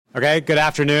Okay, good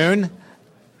afternoon.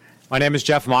 My name is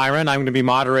Jeff Myron. I'm going to be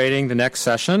moderating the next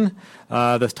session.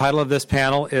 The title of this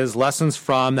panel is Lessons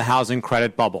from the Housing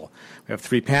Credit Bubble. We have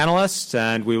three panelists,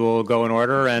 and we will go in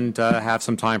order and have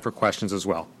some time for questions as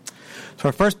well. So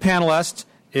our first panelist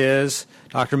is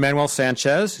Dr. Manuel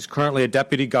Sanchez. He's currently a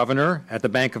deputy governor at the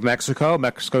Bank of Mexico,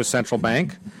 Mexico's central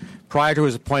bank. Prior to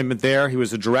his appointment there, he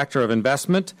was the director of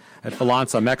investment at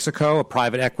Balanza Mexico, a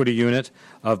private equity unit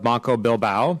of Banco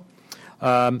Bilbao.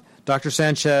 Dr.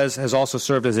 Sanchez has also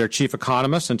served as their chief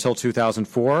economist until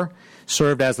 2004,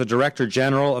 served as the director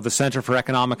general of the Center for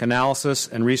Economic Analysis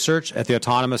and Research at the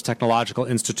Autonomous Technological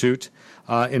Institute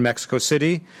in Mexico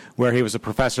City, where he was a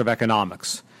professor of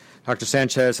economics. Dr.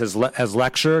 Sanchez has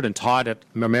lectured and taught at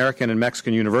American and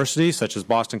Mexican universities, such as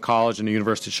Boston College and the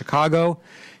University of Chicago.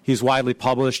 He's widely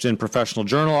published in professional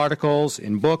journal articles,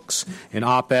 in books, in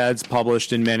op-eds,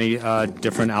 published in many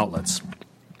different outlets.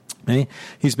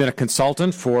 He's been a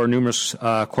consultant for numerous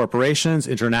corporations,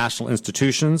 international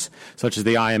institutions, such as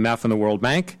the IMF and the World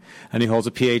Bank, and he holds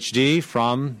a PhD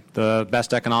from the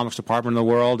best economics department in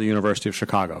the world, the University of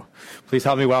Chicago. Please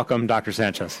help me welcome Dr.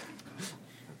 Sanchez.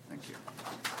 Thank you.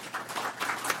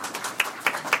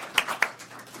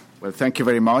 Well, thank you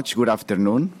very much. Good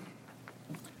afternoon.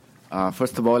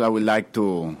 First of all, I would like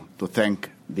to thank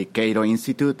the Cato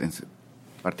Institute, and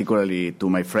particularly to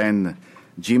my friend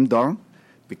Jim Dorn,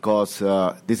 because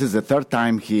this is the third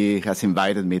time he has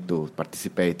invited me to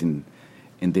participate in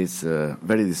this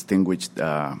very distinguished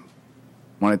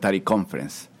monetary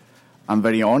conference. I'm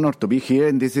very honored to be here,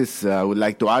 and this is, I would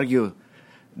like to argue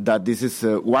that this is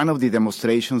one of the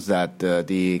demonstrations that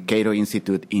the Cato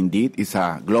Institute indeed is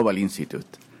a global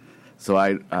institute. So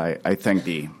I thank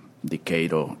the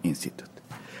Cato Institute.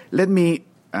 Let me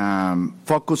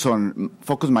focus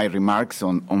my remarks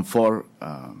on four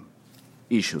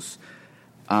issues.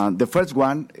 The first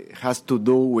one has to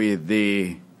do with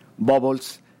the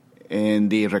bubbles and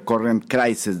the recurrent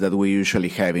crisis that we usually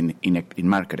have in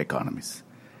market economies.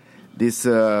 This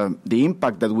the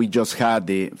impact that we just had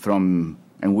and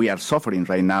we are suffering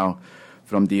right now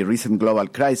from the recent global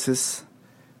crisis,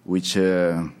 which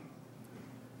ended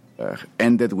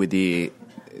with the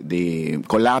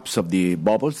collapse of the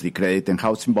bubbles, the credit and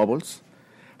housing bubbles,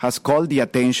 has called the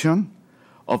attention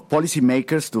of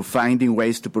policymakers to finding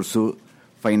ways to pursue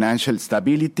financial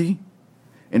stability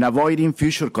and avoiding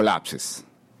future collapses.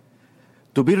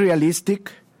 To be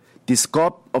realistic, the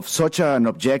scope of such an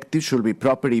objective should be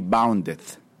properly bounded.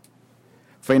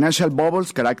 Financial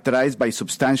bubbles characterized by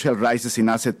substantial rises in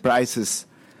asset prices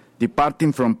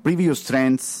departing from previous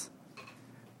trends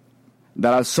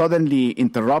that are suddenly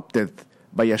interrupted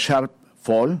by a sharp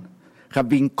fall have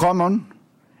been common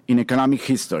in economic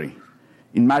history.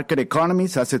 In market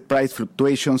economies, asset price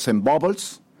fluctuations and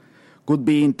bubbles could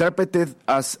be interpreted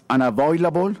as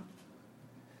unavoidable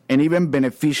and even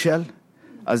beneficial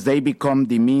as they become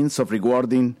the means of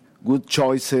rewarding good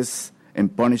choices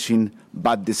and punishing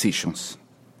bad decisions.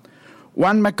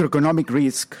 One macroeconomic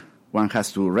risk one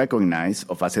has to recognize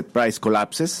of asset price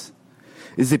collapses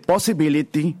is the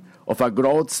possibility of a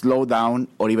growth slowdown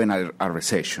or even a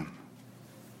recession.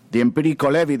 The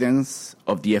empirical evidence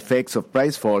of the effects of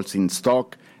price falls in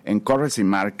stock and currency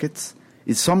markets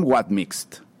is somewhat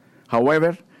mixed.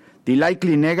 However, the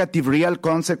likely negative real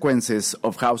consequences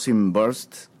of housing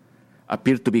bursts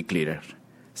appear to be clearer.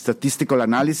 Statistical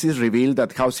analysis reveal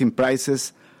that housing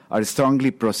prices are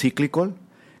strongly procyclical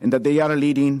and that they are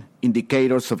leading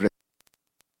indicators of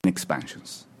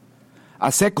expansions.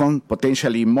 A second,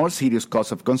 potentially more serious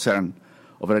cause of concern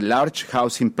over large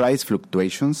housing price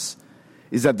fluctuations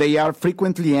is that they have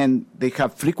frequently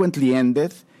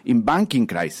ended in banking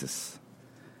crises.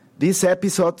 These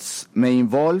episodes may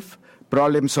involve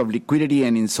problems of liquidity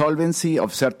and insolvency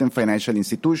of certain financial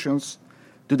institutions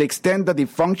to the extent that the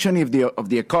functioning of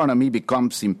the economy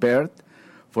becomes impaired,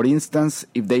 for instance,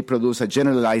 if they produce a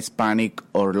generalized panic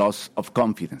or loss of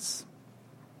confidence.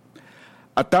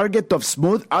 A target of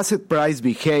smooth asset price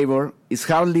behavior is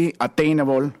hardly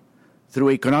attainable through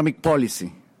economic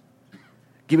policy,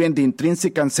 given the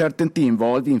intrinsic uncertainty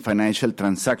involved in financial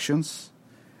transactions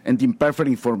and the imperfect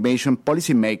information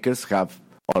policymakers have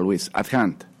always at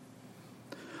hand.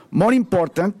 More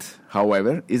important,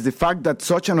 however, is the fact that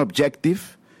such an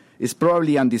objective is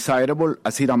probably undesirable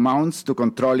as it amounts to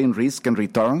controlling risk and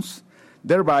returns,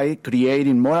 thereby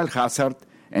creating moral hazard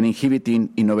and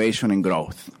inhibiting innovation and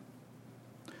growth.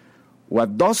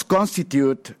 What does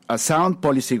constitute a sound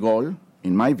policy goal,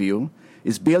 in my view,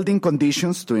 is building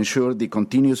conditions to ensure the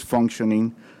continuous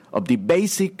functioning of the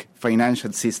basic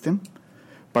financial system,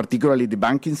 particularly the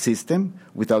banking system,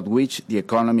 without which the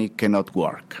economy cannot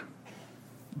work.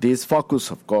 This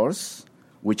focus, of course,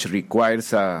 which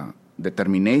requires a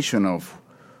determination of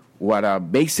what a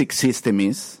basic system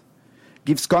is,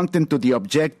 gives content to the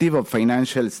objective of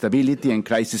financial stability and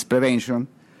crisis prevention,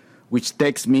 which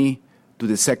takes me to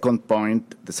the second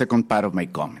point, the second part of my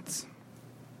comments.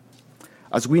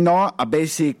 As we know, a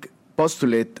basic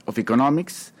postulate of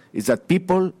economics is that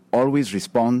people always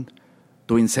respond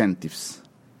to incentives.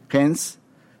 Hence,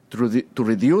 to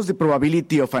reduce the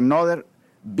probability of another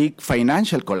big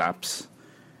financial collapse,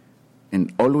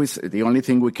 and always the only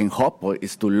thing we can hope for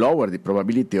is to lower the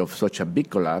probability of such a big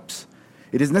collapse,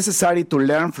 it is necessary to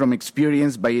learn from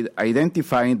experience by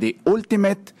identifying the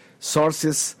ultimate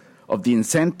sources of the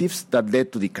incentives that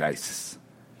led to the crisis.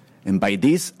 And by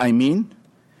this, I mean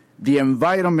the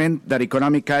environment that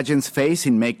economic agents face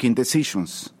in making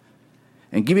decisions.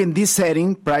 And given this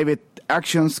setting, private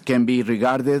actions can be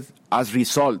regarded as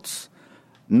results,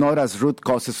 not as root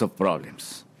causes of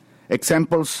problems.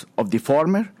 Examples of the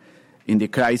former in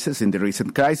the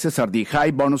recent crisis, are the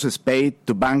high bonuses paid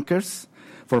to bankers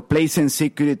for placing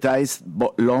securitized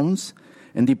loans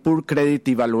and the poor credit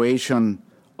evaluation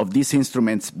of these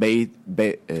instruments made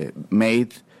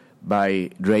by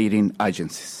rating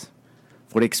agencies.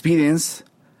 For experience,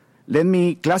 let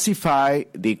me classify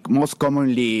the most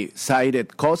commonly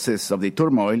cited causes of the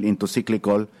turmoil into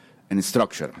cyclical and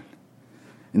structural.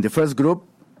 In the first group,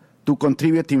 two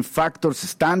contributing factors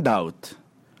stand out.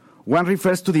 One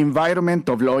refers to the environment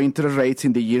of low interest rates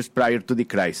in the years prior to the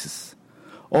crisis.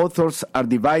 Authors are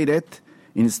divided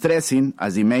in stressing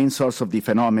as the main source of this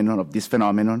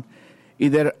phenomenon,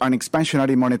 either an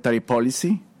expansionary monetary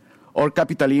policy or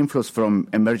capital inflows from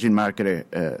emerging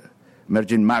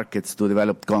markets to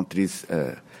developed countries,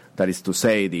 that is to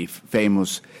say, the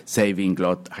famous saving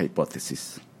glut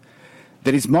hypothesis.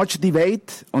 There is much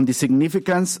debate on the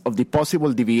significance of the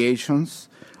possible deviations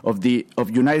of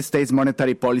United States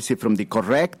monetary policy from the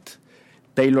correct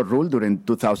Taylor rule during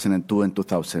 2002 and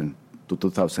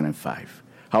 2005.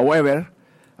 However,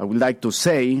 I would like to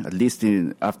say, at least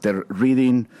after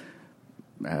reading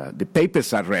the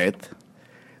papers I read,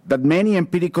 that many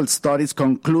empirical studies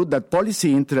conclude that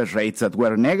policy interest rates that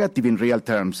were negative in real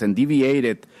terms and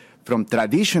deviated from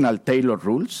traditional Taylor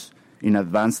rules in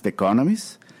advanced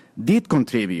economies did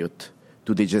contribute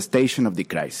to the gestation of the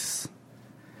crisis.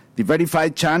 The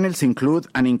verified channels include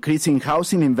an increase in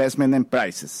housing investment and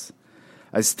prices,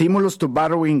 a stimulus to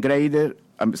borrowing, greater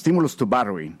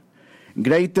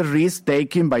risk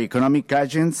taken by economic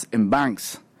agents and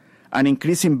banks, an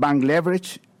increase in bank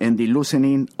leverage, and the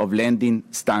loosening of lending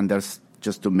standards,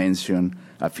 just to mention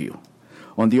a few.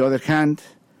 On the other hand,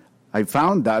 I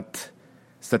found that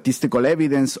statistical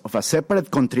evidence of a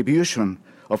separate contribution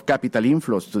of capital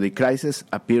inflows to the crisis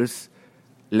appears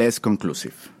less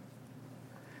conclusive.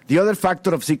 The other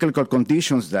factor of cyclical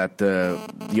conditions that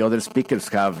the other speakers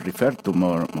have referred to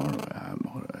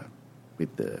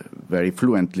very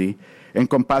fluently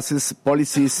encompasses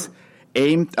policies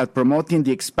aimed at promoting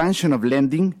the expansion of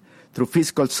lending through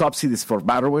fiscal subsidies for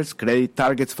borrowers, credit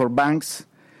targets for banks,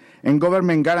 and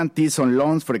government guarantees on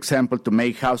loans, for example, to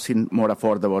make housing more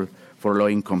affordable for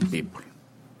low-income people.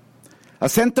 A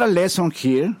central lesson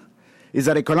here is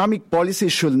that economic policy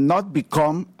should not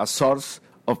become a source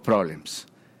of problems.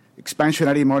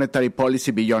 Expansionary monetary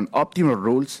policy beyond optimal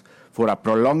rules for a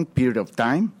prolonged period of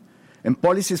time, and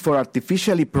policies for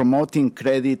artificially promoting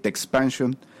credit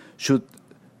expansion should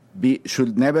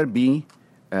never be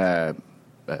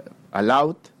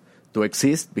allowed to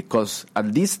exist, because at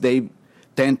least they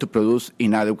tend to produce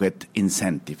inadequate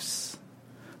incentives.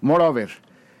 Moreover,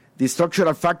 the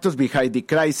structural factors behind the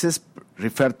crisis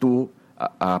refer to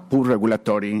a poor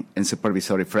regulatory and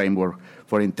supervisory framework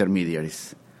for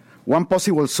intermediaries. One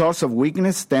possible source of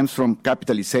weakness stems from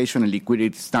capitalization and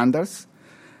liquidity standards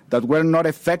that were not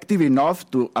effective enough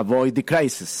to avoid the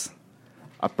crisis.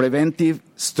 A preventive,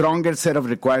 stronger set of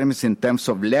requirements in terms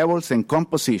of levels and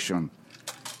composition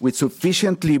with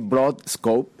sufficiently broad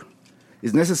scope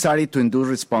is necessary to induce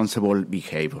responsible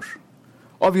behavior.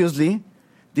 Obviously,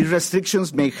 these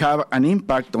restrictions may have an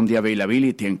impact on the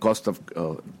availability and cost of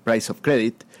price of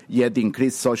credit, yet the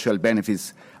increased social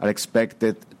benefits are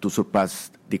expected to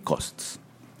surpass the costs.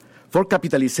 For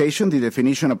capitalization, the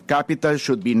definition of capital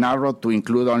should be narrowed to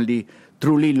include only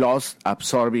truly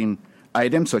loss-absorbing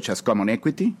items such as common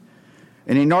equity.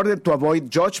 And in order to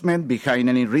avoid judgment behind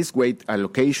any risk-weight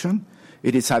allocation,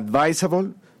 it is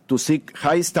advisable to seek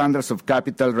high standards of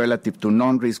capital relative to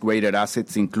non-risk-weighted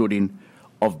assets, including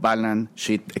off-balance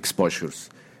sheet exposures,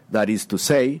 that is to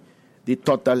say, the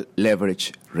total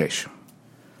leverage ratio.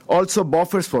 Also,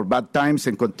 buffers for bad times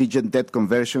and contingent debt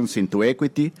conversions into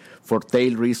equity for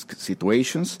tail risk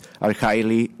situations are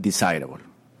highly desirable.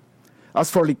 As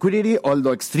for liquidity,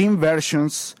 although extreme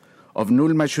versions of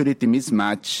null maturity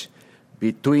mismatch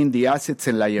between the assets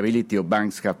and liability of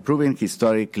banks have proven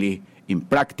historically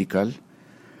impractical,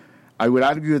 I would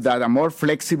argue that a more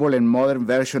flexible and modern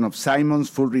version of Simon's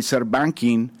full reserve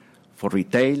banking for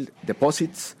retail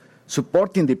deposits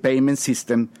supporting the payment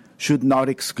system should not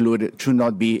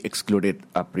be excluded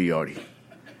a priori.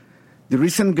 The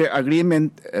recent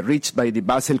agreement reached by the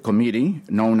Basel Committee,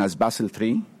 known as Basel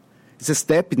III, is a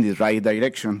step in the right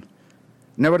direction.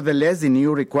 Nevertheless, the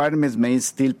new requirements may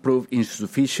still prove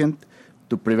insufficient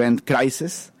to prevent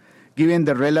crisis, given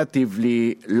the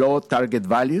relatively low target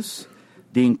values,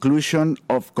 the inclusion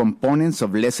of components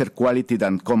of lesser quality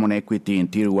than common equity in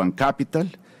Tier 1 capital,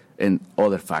 and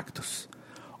other factors.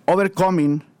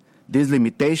 Overcoming these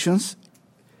limitations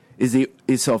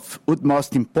is of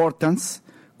utmost importance,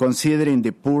 considering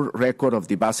the poor record of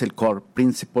the Basel core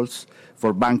principles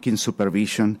for banking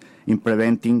supervision in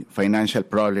preventing financial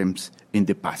problems in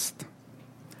the past.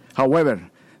 However,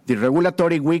 the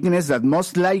regulatory weakness that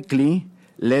most likely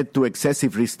led to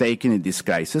excessive risk-taking in this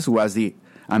crisis was the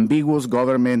ambiguous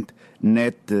government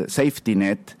safety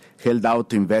net held out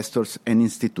to investors and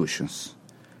institutions.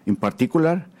 In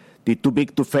particular, the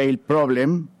too-big-to-fail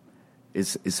problem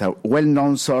is a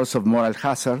well-known source of moral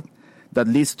hazard that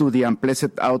leads to the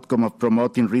unpleasant outcome of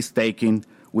promoting risk-taking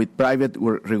with private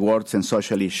rewards and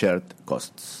socially shared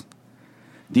costs.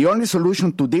 The only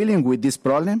solution to dealing with this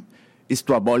problem is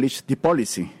to abolish the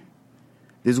policy.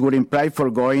 This would imply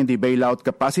foregoing the bailout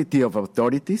capacity of the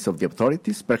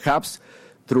authorities, perhaps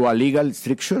through a legal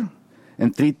stricture,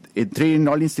 and treating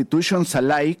all institutions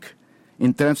alike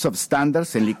in terms of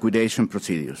standards and liquidation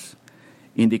procedures.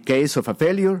 In the case of a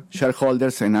failure,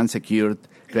 shareholders and unsecured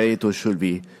creditors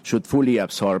should fully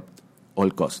absorb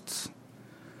all costs.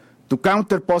 To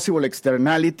counter possible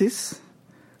externalities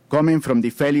coming from the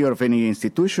failure of any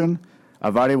institution, a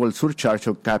variable surcharge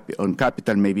on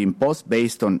capital may be imposed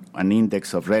based on an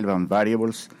index of relevant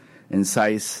variables and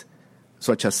size,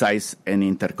 such as size and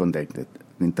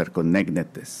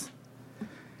interconnectedness.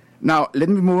 Now, let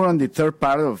me move on the third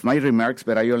part of my remarks,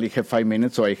 but I only have 5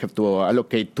 minutes, so I have to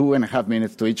allocate 2.5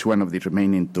 minutes to each one of the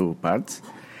remaining two parts.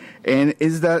 And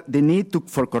is the need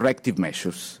for corrective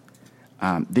measures.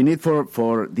 The need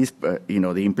for this,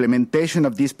 the implementation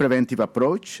of this preventive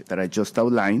approach that I just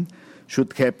outlined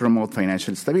should help promote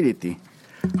financial stability.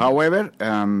 However,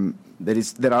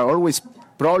 there are always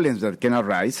problems that can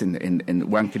arise,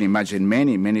 and one can imagine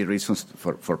many reasons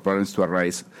for problems to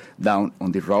arise down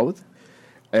on the road.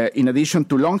 In addition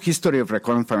to long history of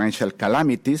recurrent financial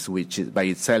calamities, which by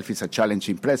itself is a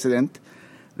challenging precedent,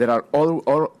 there are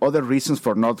all other reasons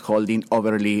for not holding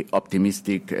overly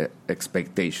optimistic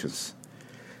expectations.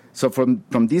 So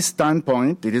from this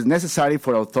standpoint, it is necessary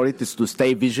for authorities to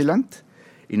stay vigilant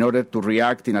in order to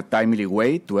react in a timely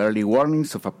way to early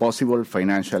warnings of a possible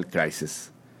financial crisis.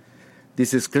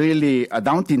 This is clearly a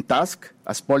daunting task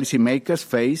as policymakers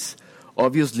face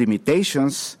obvious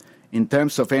limitations in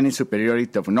terms of any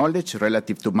superiority of knowledge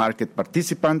relative to market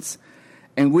participants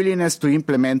and willingness to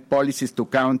implement policies to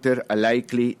counter a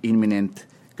likely imminent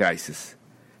crisis.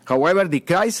 However, the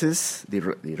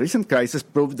recent crisis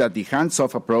proved that the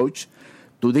hands-off approach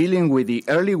to dealing with the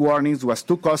early warnings was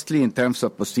too costly in terms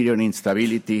of posterior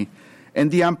instability and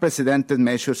the unprecedented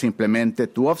measures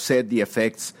implemented to offset the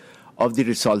effects of the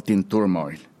resulting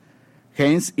turmoil.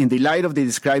 Hence, in the light of the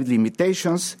described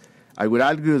limitations, I would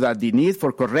argue that the need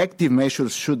for corrective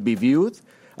measures should be viewed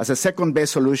as a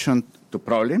second-best solution to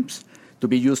problems, to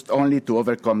be used only to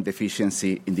overcome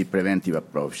deficiency in the preventive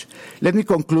approach. Let me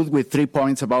conclude with 3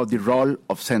 points about the role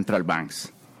of central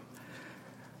banks.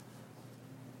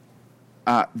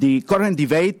 The current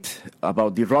debate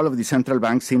about the role of the central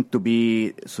bank seem to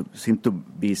be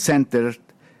centered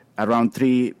around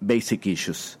 3 basic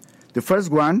issues. The first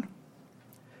one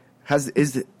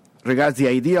regards the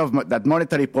idea that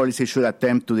monetary policy should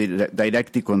attempt to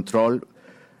directly control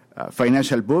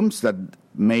financial booms that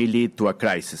may lead to a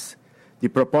crisis. The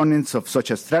proponents of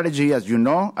such a strategy, as you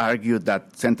know, argue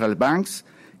that central banks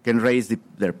can raise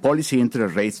their policy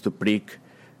interest rates to prick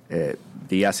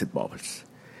the asset bubbles.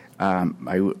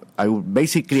 I would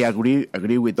basically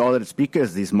agree with other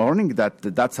speakers this morning that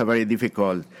that's a very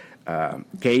difficult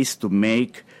case to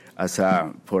make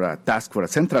for a task for a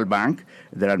central bank.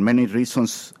 There are many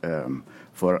reasons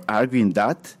for arguing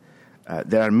that.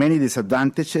 There are many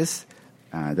disadvantages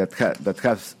that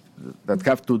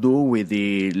have to do with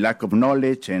the lack of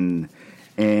knowledge and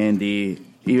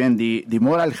even the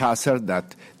moral hazard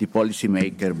that the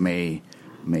policymaker may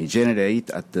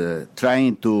generate at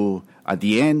trying to, at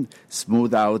the end,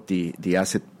 smooth out the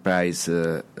asset price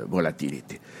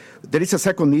volatility. There is a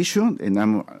second issue,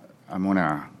 and I'm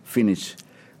gonna finish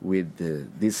with the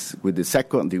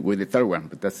third one,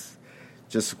 but that's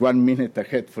just 1 minute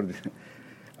ahead for the.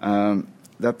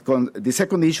 The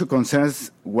second issue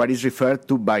concerns what is referred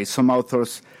to by some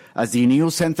authors as the new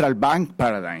central bank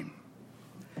paradigm.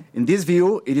 In this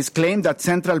view, it is claimed that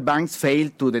central banks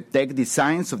failed to detect the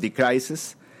signs of the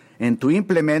crisis and to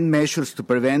implement measures to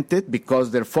prevent it because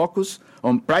their focus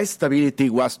on price stability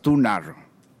was too narrow.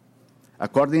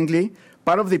 Accordingly,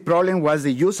 part of the problem was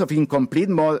the use of incomplete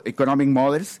economic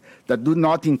models that do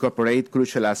not incorporate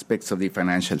crucial aspects of the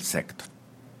financial sector.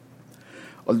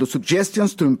 Although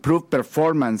suggestions to improve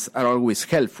performance are always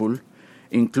helpful,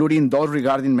 including those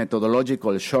regarding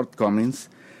methodological shortcomings,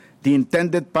 the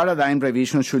intended paradigm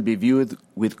revision should be viewed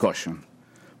with caution.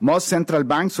 Most central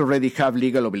banks already have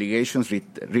legal obligations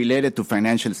related to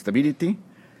financial stability,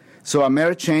 so a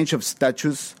mere change of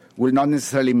status will not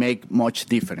necessarily make much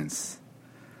difference.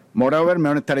 Moreover,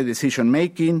 monetary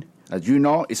decision-making, as you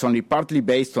know, is only partly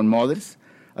based on models,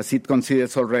 as it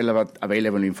considers all relevant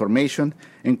available information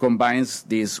and combines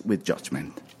this with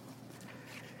judgment.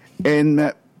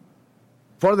 And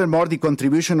furthermore, the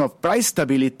contribution of price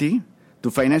stability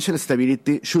to financial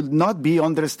stability should not be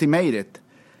underestimated.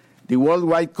 The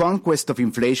worldwide conquest of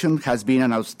inflation has been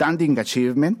an outstanding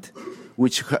achievement,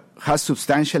 which has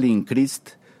substantially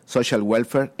increased social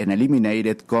welfare and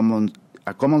eliminated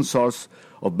a common source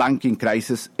of banking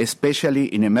crisis, especially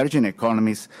in emerging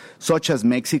economies such as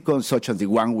Mexico, such as the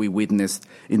one we witnessed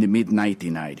in the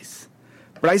mid-1990s.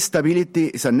 Price stability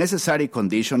is a necessary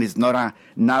condition, it's not a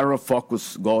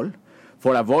narrow-focus goal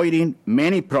for avoiding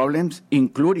many problems,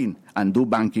 including undue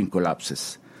banking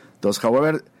collapses.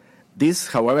 This,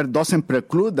 however, doesn't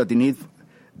preclude that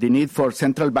the need for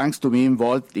central banks to be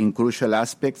involved in crucial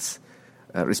aspects,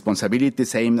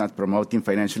 responsibilities aimed at promoting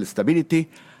financial stability,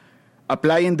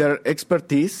 applying their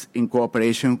expertise in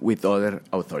cooperation with other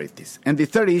authorities. And the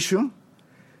third issue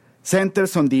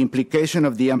centers on the implication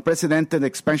of the unprecedented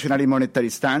expansionary monetary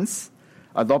stance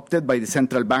adopted by the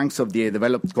central banks of the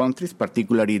developed countries,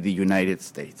 particularly the United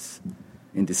States,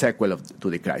 in the sequel to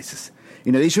the crisis.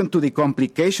 In addition to the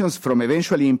complications from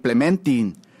eventually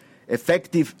implementing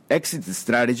effective exit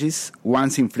strategies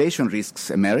once inflation risks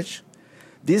emerge,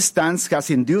 this stance has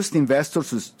induced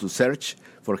investors to search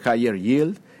for higher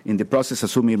yield, in the process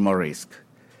assuming more risk.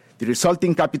 The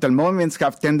resulting capital movements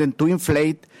have tended to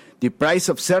inflate the price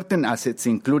of certain assets,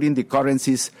 including the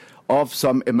currencies of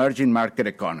some emerging market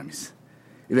economies.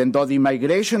 Even though the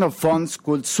migration of funds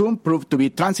could soon prove to be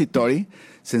transitory,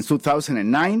 since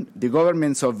 2009, the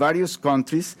governments of various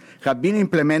countries have been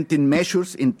implementing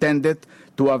measures intended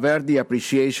to avert the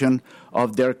appreciation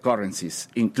of their currencies,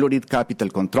 including capital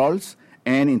controls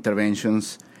and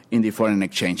interventions in the foreign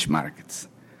exchange markets.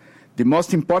 The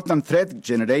most important threat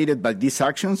generated by these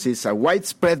actions is a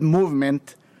widespread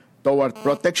movement toward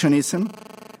protectionism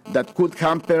that could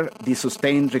hamper the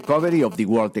sustained recovery of the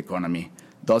world economy.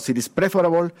 Thus, it is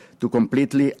preferable to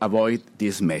completely avoid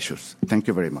these measures. Thank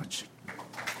you very much.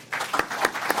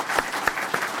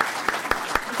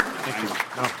 Thank you.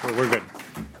 No, we're good.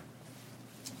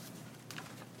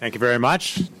 Thank you very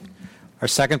much. Our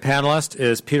second panelist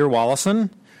is Peter Wollesen.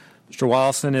 Mr.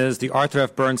 Wollesen is the Arthur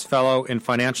F. Burns Fellow in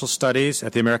Financial Studies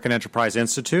at the American Enterprise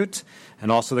Institute and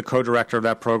also the co-director of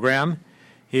that program.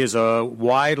 He is a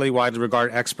widely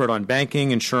regarded expert on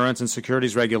banking, insurance, and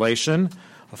securities regulation,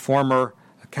 a former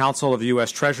counsel of the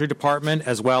U.S. Treasury Department,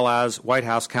 as well as White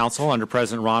House counsel under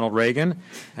President Ronald Reagan,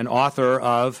 and author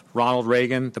of Ronald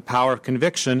Reagan, The Power of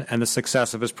Conviction and the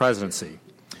Success of His Presidency.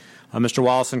 Mr.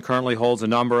 Wollesen currently holds a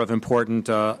number of important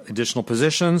additional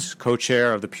positions,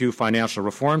 co-chair of the Pew Financial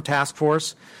Reform Task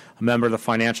Force, a member of the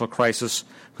Financial Crisis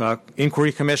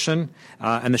Inquiry Commission,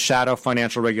 and the Shadow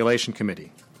Financial Regulation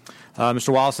Committee.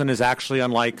 Mr. Wollesen is actually,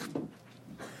 unlike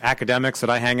academics that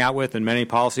I hang out with and many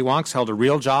policy wonks, held a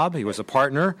real job. He was a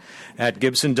partner at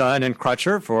Gibson, Dunn &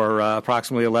 Crutcher for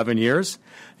approximately 11 years.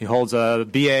 He holds a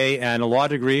BA and a law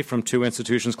degree from two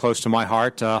institutions close to my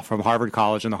heart, from Harvard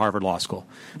College and the Harvard Law School.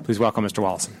 Please welcome Mr.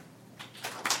 Wollesen.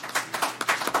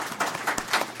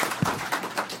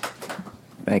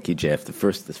 Thank you, Jeff.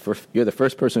 You're the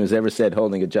first person who's ever said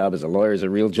holding a job as a lawyer is a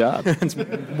real job. It's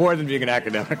more than being an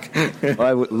academic.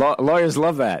 Well, lawyers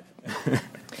love that.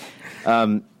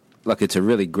 Look, it's a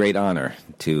really great honor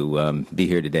to be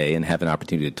here today and have an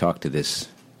opportunity to talk to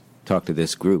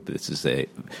this group. This is a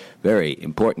very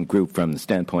important group from the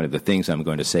standpoint of the things I'm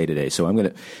going to say today. So I'm going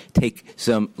to take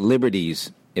some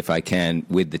liberties, if I can,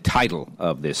 with the title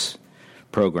of this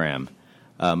program.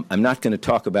 I'm not going to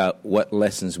talk about what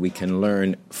lessons we can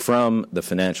learn from the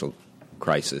financial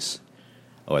crisis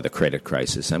or the credit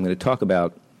crisis. I'm going to talk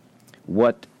about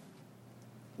what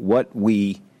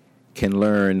we can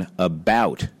learn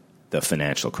about the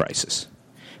financial crisis.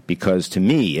 Because to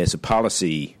me, as a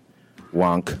policy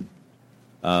wonk,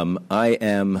 I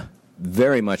am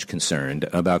very much concerned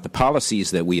about the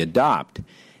policies that we adopt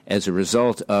as a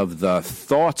result of the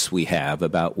thoughts we have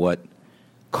about what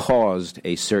caused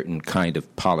a certain kind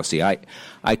of policy.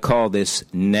 I call this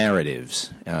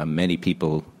narratives. Many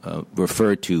people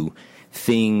refer to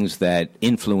things that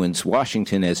influence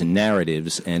Washington as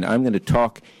narratives, and I'm going to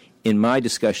talk in my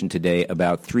discussion today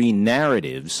about three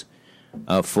narratives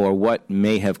for what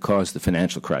may have caused the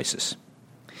financial crisis.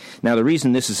 Now, the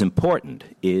reason this is important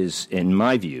is, in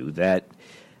my view, that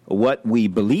what we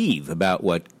believe about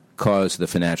what caused the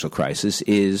financial crisis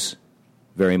is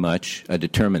very much a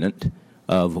determinant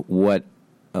of what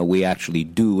we actually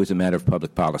do as a matter of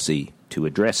public policy to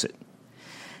address it.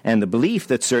 And the belief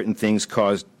that certain things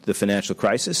caused the financial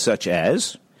crisis, such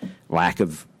as lack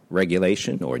of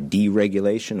regulation or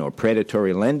deregulation or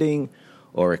predatory lending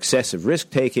or excessive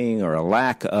risk-taking or a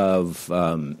lack of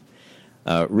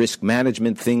risk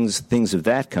management, things of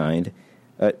that kind,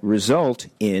 result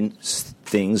in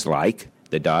things like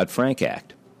the Dodd-Frank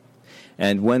Act.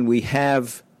 And when we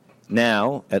have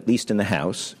now, at least in the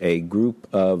House, a group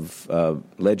of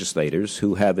legislators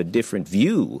who have a different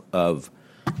view of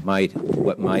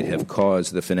what might have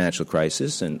caused the financial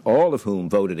crisis, and all of whom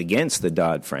voted against the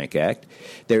Dodd-Frank Act,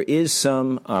 there is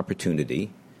some opportunity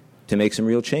to make some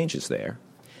real changes there.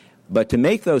 But to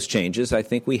make those changes, I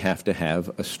think we have to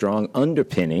have a strong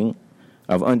underpinning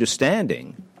of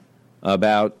understanding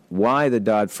about why the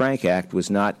Dodd-Frank Act was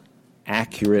not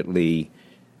accurately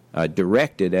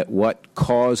directed at what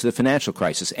caused the financial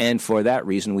crisis. And for that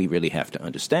reason, we really have to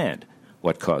understand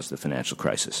what caused the financial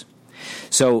crisis.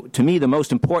 So, to me, the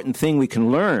most important thing we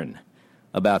can learn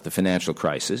about the financial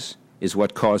crisis is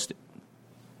what caused it.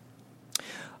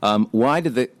 Why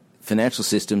did the financial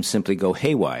system simply go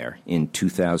haywire in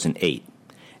 2008?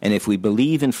 And if we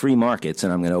believe in free markets,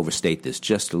 and I'm going to overstate this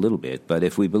just a little bit, but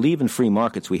if we believe in free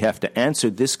markets, we have to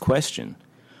answer this question,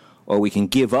 or we can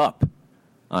give up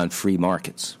on free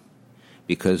markets.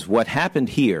 Because what happened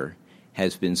here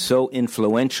has been so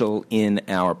influential in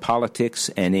our politics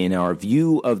and in our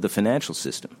view of the financial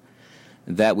system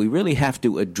that we really have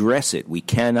to address it. We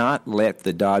cannot let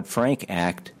the Dodd-Frank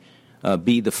Act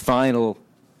be the final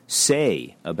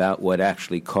say about what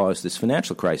actually caused this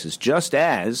financial crisis, just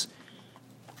as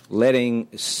letting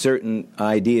certain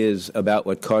ideas about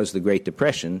what caused the Great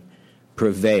Depression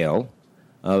prevail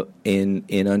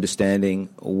in understanding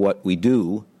what we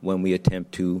do when we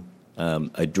attempt to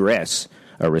address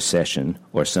a recession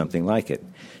or something like it.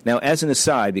 Now, as an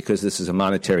aside, because this is a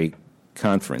monetary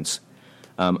conference,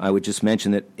 I would just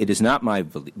mention that it is not my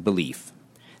belief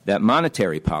that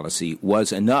monetary policy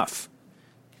was enough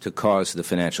to cause the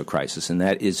financial crisis, and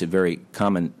that is a very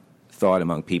common thought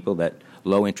among people, that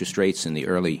low interest rates in the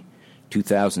early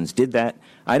 2000s did that.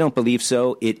 I don't believe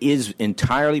so. It is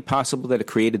entirely possible that it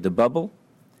created the bubble,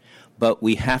 but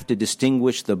we have to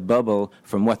distinguish the bubble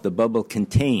from what the bubble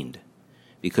contained,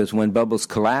 because when bubbles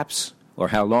collapse, or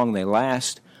how long they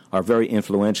last, are very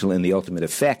influential in the ultimate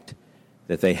effect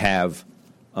that they have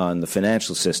on the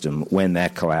financial system when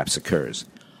that collapse occurs.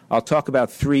 I'll talk about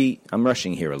three. I'm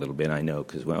rushing here a little bit, I know,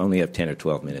 because we only have 10 or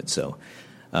 12 minutes, so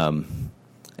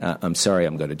I'm sorry,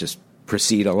 I'm going to just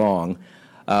proceed along.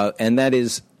 And that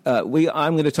is, I'm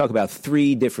going to talk about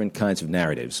three different kinds of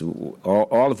narratives,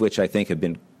 all of which I think have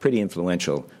been pretty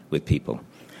influential with people.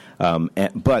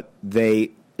 But they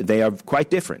are quite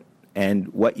different.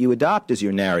 And what you adopt as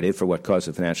your narrative for what caused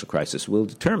the financial crisis will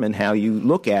determine how you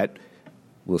look at,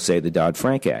 we'll say, the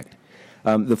Dodd-Frank Act.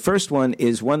 The first one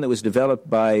is one that was developed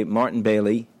by Martin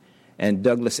Bailey and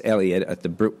Douglas Elliott at the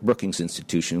Brookings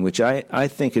Institution, which I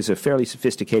think is a fairly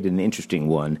sophisticated and interesting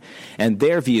one. And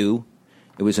their view,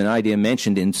 it was an idea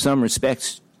mentioned in some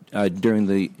respects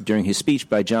during his speech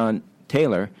by John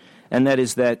Taylor, and that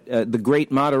is that the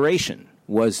Great Moderation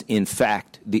was, in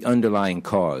fact, the underlying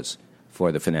cause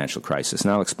for the financial crisis.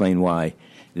 And I'll explain why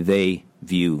they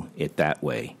view it that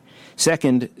way.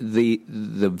 Second, the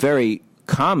very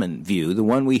common view, the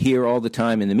one we hear all the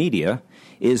time in the media,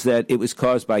 is that it was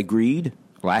caused by greed,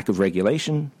 lack of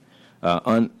regulation,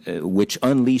 which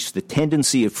unleashed the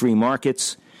tendency of free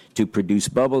markets to produce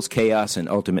bubbles, chaos, and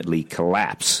ultimately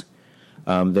collapse.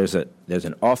 There's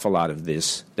an awful lot of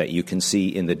this that you can see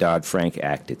in the Dodd-Frank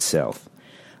Act itself.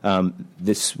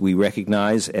 This we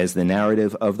recognize as the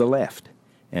narrative of the left,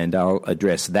 and I'll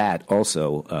address that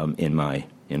also in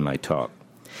my talk.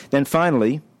 Then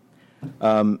finally,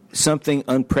 something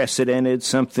unprecedented,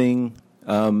 something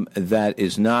that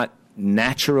is not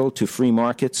natural to free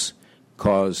markets,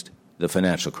 caused the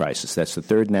financial crisis. That's the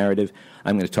third narrative.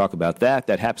 I'm going to talk about that.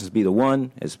 That happens to be the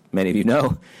one, as many of you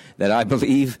know, that I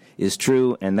believe is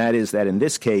true, and that is that in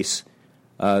this case,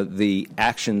 the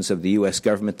actions of the U.S.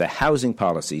 government, the housing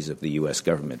policies of the U.S.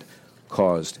 government,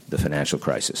 caused the financial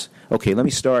crisis. Okay, let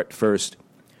me start first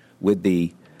with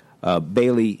the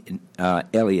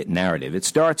Bailey-Elliott narrative. It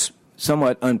starts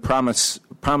somewhat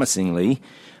unpromisingly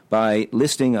by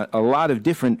listing a lot of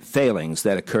different failings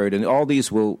that occurred, and all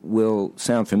these will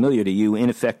sound familiar to you: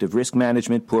 ineffective risk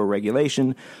management, poor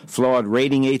regulation, flawed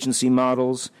rating agency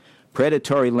models,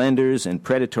 predatory lenders and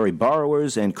predatory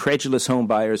borrowers, and credulous home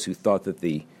buyers who thought that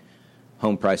the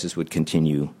home prices would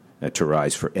continue to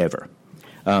rise forever.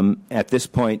 At this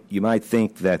point, you might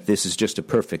think that this is just a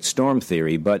perfect storm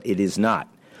theory, but it is not.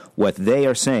 What they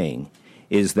are saying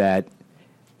is that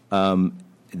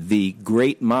the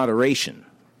Great Moderation,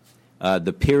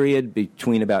 the period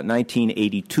between about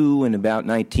 1982 and about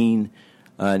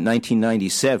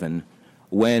 1997,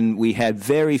 when we had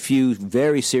very few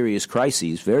very serious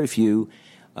crises, very few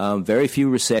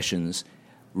recessions,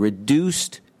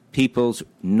 reduced people's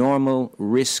normal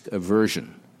risk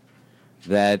aversion.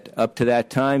 That up to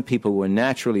that time, people were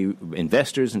naturally,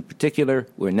 investors in particular,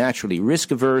 were naturally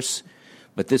risk averse,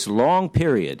 but this long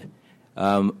period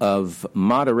of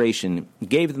moderation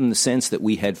gave them the sense that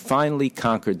we had finally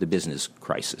conquered the business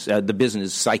crisis, the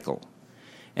business cycle.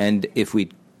 And if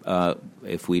we'd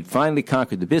finally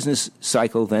conquered the business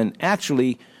cycle, then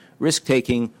actually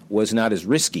risk-taking was not as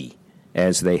risky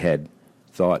as they had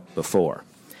thought before.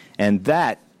 And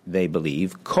that, they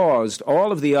believe, caused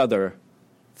all of the other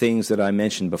things that I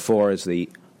mentioned before as the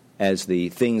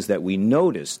things that we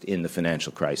noticed in the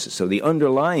financial crisis. So the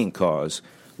underlying cause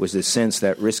was the sense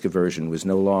that risk aversion was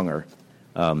no longer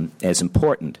as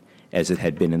important as it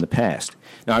had been in the past.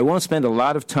 Now, I won't spend a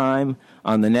lot of time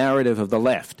on the narrative of the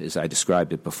left, as I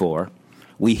described it before.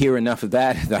 We hear enough of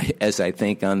that, as I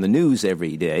think, on the news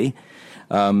every day.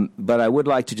 But I would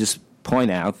like to just point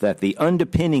out that the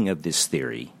underpinning of this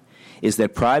theory is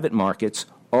that private markets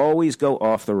always go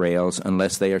off the rails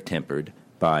unless they are tempered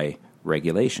by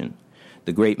regulation.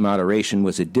 The Great Moderation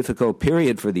was a difficult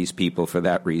period for these people for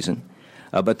that reason,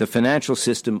 but the financial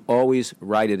system always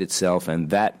righted itself,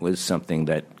 and that was something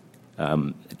that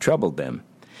troubled them.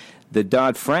 The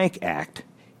Dodd-Frank Act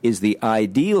is the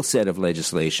ideal set of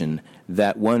legislation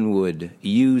that one would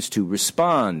use to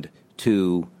respond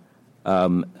to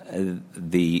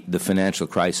the financial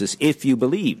crisis if you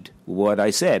believed what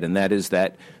I said, and that is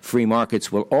that free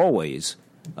markets will always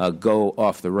go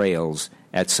off the rails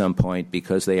at some point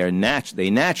because they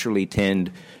naturally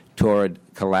tend toward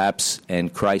collapse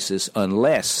and crisis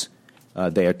unless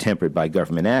they are tempered by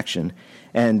government action.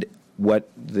 And what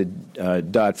the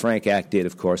Dodd-Frank Act did,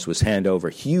 of course, was hand over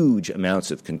huge amounts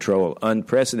of control,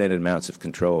 unprecedented amounts of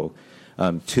control,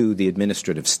 to the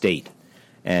administrative state.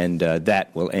 And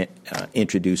that will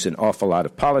introduce an awful lot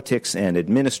of politics and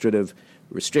administrative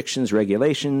restrictions,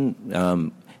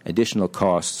 regulation, additional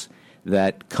costs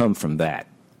that come from that.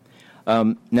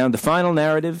 Now, the final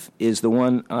narrative is the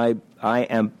one I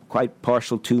am quite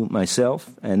partial to myself,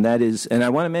 and that is, and I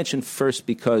want to mention first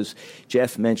because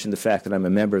Jeff mentioned the fact that I'm a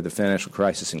member of the Financial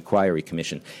Crisis Inquiry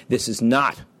Commission. This is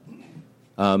not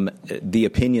the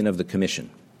opinion of the Commission.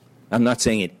 I'm not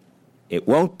saying it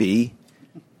won't be,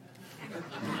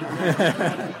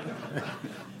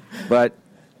 but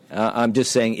I'm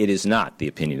just saying it is not the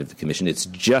opinion of the Commission. It's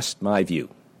just my view.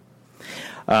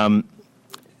 And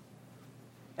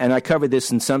I covered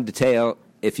this in some detail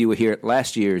if you were here at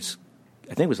last year's,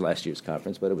 I think it was last year's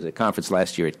conference, but it was a conference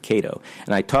last year at Cato.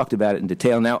 And I talked about it in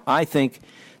detail. Now, I think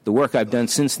the work I've done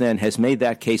since then has made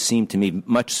that case seem to me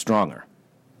much stronger.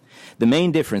 The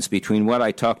main difference between what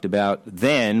I talked about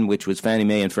then, which was Fannie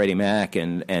Mae and Freddie Mac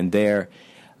and their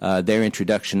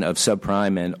introduction of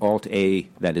subprime and Alt-A,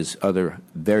 that is, other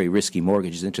very risky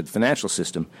mortgages into the financial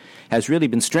system, has really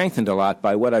been strengthened a lot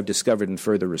by what I've discovered in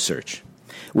further research,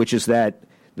 which is that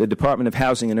the Department of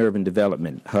Housing and Urban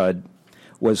Development, HUD,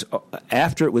 was,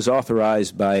 after it was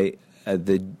authorized by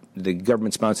the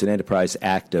Government-Sponsored Enterprise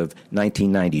Act of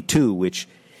 1992, which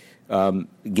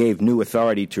gave new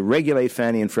authority to regulate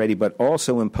Fannie and Freddie, but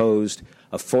also imposed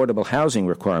affordable housing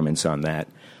requirements on that,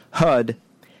 HUD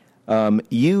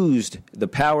used the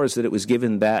powers that it was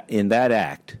given that in that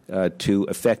act to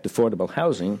affect affordable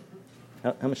housing.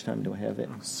 How much time do I have?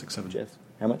 6, 7. Jeff?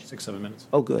 How much? 6, 7 minutes.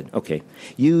 Oh, good. Okay.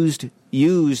 Used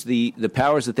the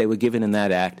powers that they were given in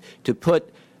that act to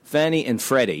put Fannie and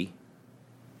Freddie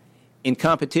in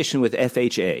competition with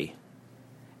FHA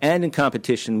and in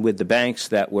competition with the banks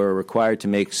that were required to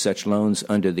make such loans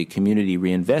under the Community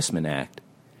Reinvestment Act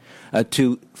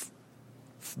to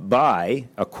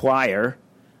acquire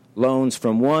loans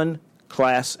from one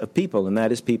class of people, and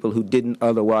that is people who didn't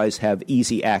otherwise have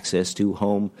easy access to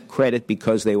home credit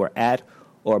because they were at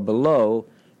or below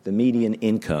the median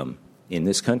income in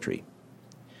this country.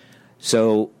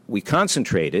 So we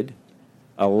concentrated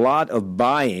a lot of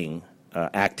buying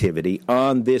activity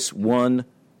on this one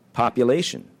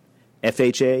population,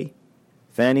 FHA,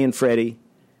 Fannie and Freddie,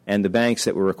 and the banks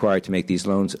that were required to make these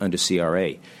loans under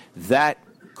CRA. That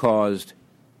caused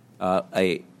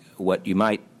what you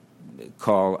might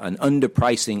call an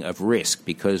underpricing of risk,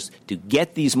 because to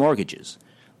get these mortgages,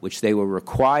 which they were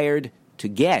required to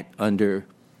get under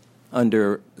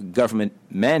government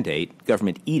mandate,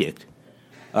 government edict,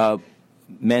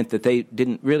 meant that they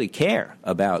didn't really care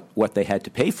about what they had to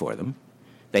pay for them.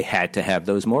 They had to have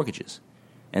those mortgages.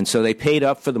 And so they paid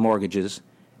up for the mortgages,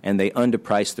 and they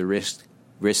underpriced the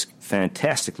risk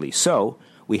fantastically. So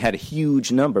we had a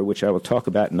huge number, which I will talk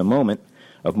about in a moment,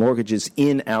 of mortgages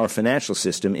in our financial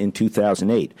system in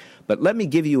 2008. But let me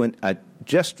give you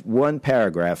just one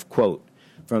paragraph quote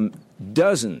from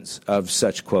dozens of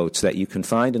such quotes that you can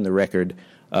find in the record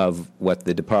of what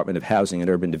the Department of Housing and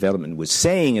Urban Development was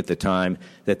saying at the time,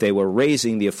 that they were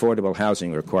raising the affordable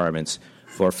housing requirements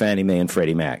for Fannie Mae and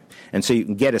Freddie Mac. And so you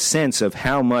can get a sense of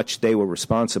how much they were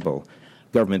responsible.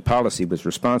 Government policy was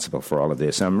responsible for all of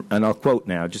this. And I'll quote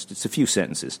now, it's a few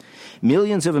sentences.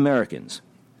 Millions of Americans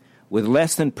with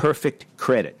less than perfect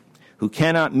credit who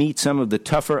cannot meet some of the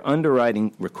tougher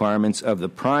underwriting requirements of the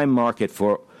prime market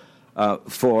for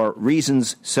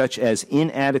reasons such as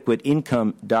inadequate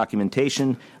income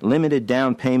documentation, limited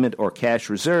down payment or cash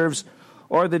reserves,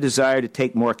 or the desire to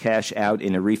take more cash out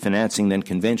in a refinancing than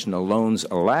conventional loans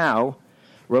allow,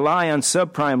 rely on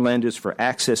subprime lenders for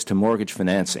access to mortgage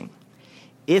financing.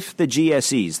 If the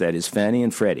GSEs, that is Fannie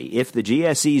and Freddie, if the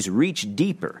GSEs reach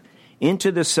deeper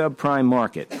into the subprime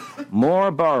market,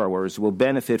 more borrowers will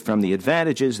benefit from the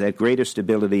advantages that greater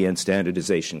stability and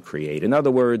standardization create. In other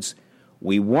words,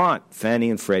 we want Fannie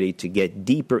and Freddie to get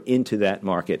deeper into that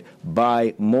market,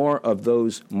 buy more of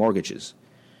those mortgages.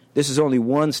 This is only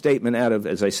one statement out of,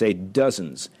 as I say,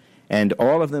 dozens, and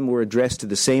all of them were addressed to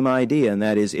the same idea, and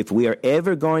that is, if we are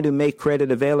ever going to make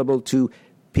credit available to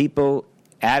people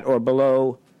at or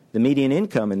below the median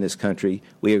income in this country,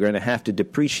 we are going to have to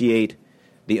depreciate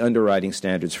the underwriting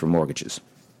standards for mortgages.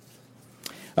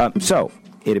 So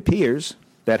it appears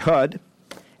that HUD,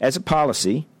 as a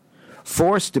policy,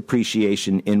 forced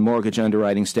depreciation in mortgage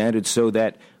underwriting standards so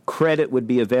that credit would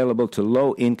be available to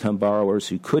low-income borrowers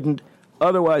who couldn't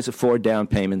otherwise afford down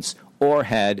payments or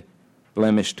had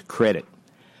blemished credit.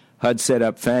 HUD set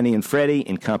up Fannie and Freddie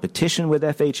in competition with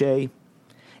FHA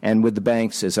and with the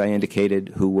banks, as I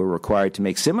indicated, who were required to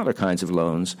make similar kinds of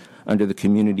loans under the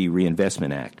Community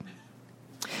Reinvestment Act.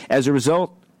 As a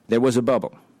result, there was a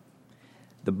bubble.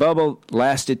 The bubble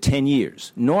lasted 10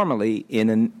 years. Normally, in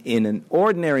an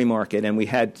ordinary market, and we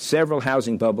had several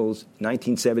housing bubbles,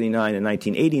 1979 and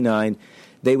 1989,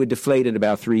 they would deflate in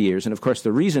about 3 years. And, of course,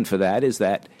 the reason for that is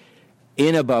that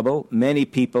in a bubble, many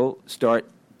people start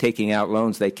taking out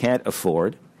loans they can't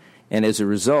afford, and as a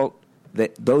result,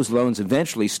 those loans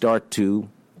eventually start to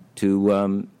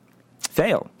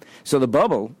fail. So the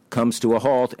bubble comes to a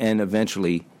halt and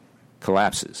eventually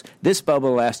collapses. This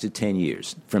bubble lasted 10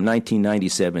 years, from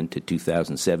 1997 to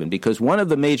 2007, because one of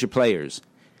the major players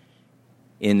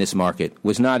in this market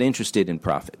was not interested in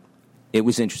profit. It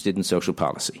was interested in social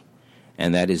policy,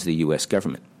 and that is the U.S.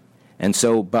 government. And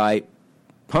so by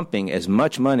pumping as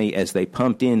much money as they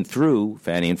pumped in through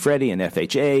Fannie and Freddie and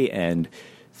FHA and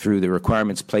through the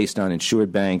requirements placed on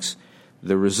insured banks,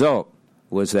 the result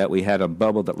was that we had a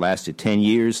bubble that lasted 10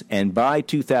 years, and by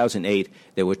 2008,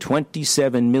 there were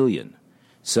 27 million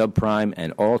subprime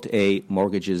and Alt-A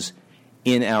mortgages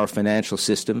in our financial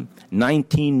system,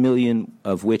 19 million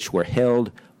of which were held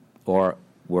or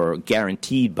were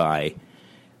guaranteed by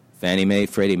Fannie Mae,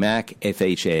 Freddie Mac,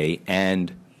 FHA,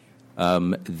 and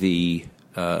the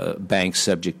banks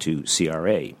subject to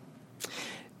CRA.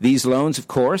 These loans, of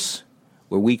course,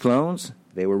 were weak loans.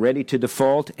 They were ready to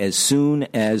default as soon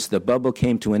as the bubble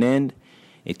came to an end.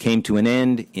 It came to an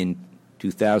end in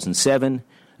 2007.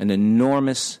 An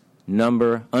enormous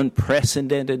number,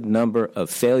 unprecedented number of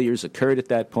failures occurred at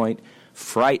that point,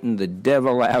 frightened the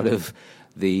devil out of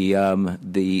the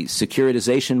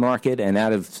securitization market and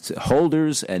out of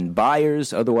holders and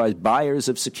buyers, otherwise buyers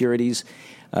of securities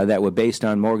that were based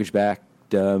on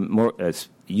mortgage-backed,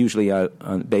 usually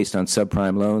based on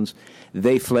subprime loans.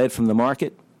 They fled from the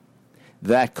market.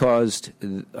 That caused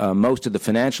most of the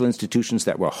financial institutions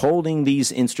that were holding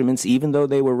these instruments, even though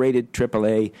they were rated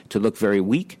AAA, to look very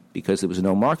weak because there was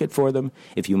no market for them.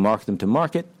 If you marked them to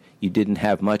market, you didn't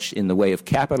have much in the way of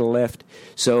capital left.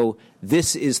 So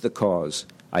This is the cause,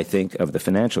 I think, of the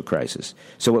financial crisis.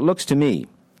 So it looks to me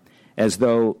as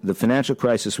though the financial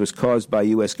crisis was caused by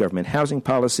U.S. government housing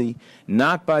policy,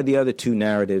 not by the other two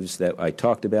narratives that I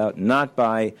talked about, not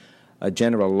by a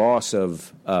general loss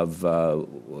of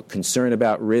concern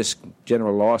about risk,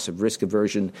 general loss of risk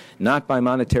aversion, not by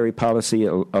monetary policy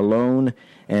alone,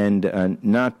 and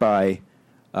not by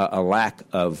a lack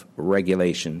of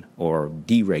regulation or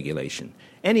deregulation.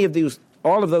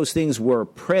 All of those things were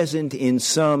present in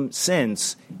some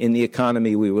sense in the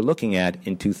economy we were looking at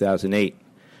in 2008,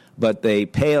 but they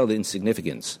paled in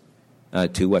significance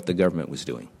to what the government was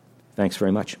doing. Thanks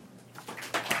very much.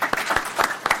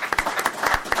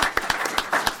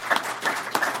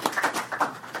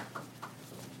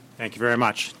 Thank you very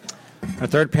much. Our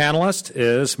third panelist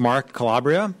is Mark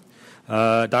Calabria.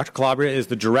 Dr. Calabria is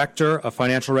the Director of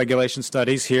Financial Regulation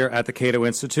Studies here at the Cato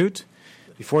Institute.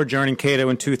 Before joining Cato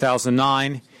in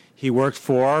 2009, he worked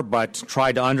for, but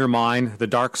tried to undermine, the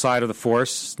dark side of the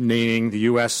force, meaning the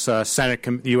U.S. Senate,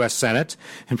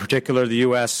 in particular the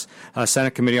U.S.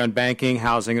 Senate Committee on Banking,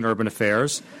 Housing, and Urban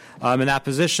Affairs. In that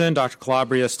position, Dr.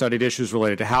 Calabria studied issues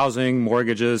related to housing,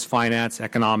 mortgages, finance,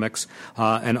 economics,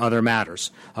 and other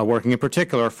matters, working in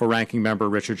particular for Ranking Member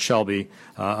Richard Shelby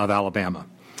of Alabama.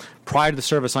 Prior to the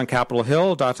service on Capitol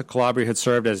Hill, Dr. Calabria had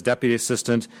served as Deputy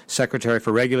Assistant Secretary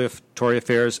for Regulatory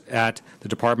Affairs at the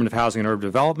Department of Housing and Urban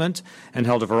Development and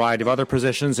held a variety of other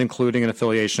positions, including an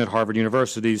affiliation at Harvard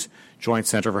University's Joint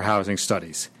Center for Housing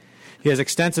Studies. He has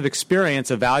extensive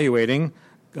experience evaluating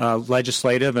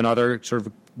legislative and other sort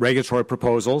of regulatory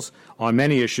proposals on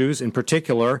many issues, in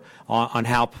particular on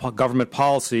how government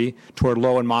policy toward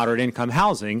low and moderate income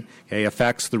housing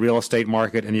affects the real estate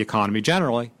market and the economy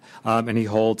generally. And he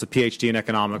holds a PhD in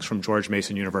economics from George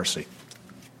Mason University.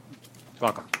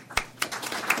 Welcome.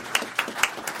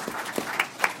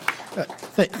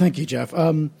 Thank you, Jeff.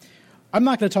 I'm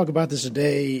not going to talk about this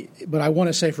today, but I want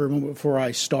to say for a moment before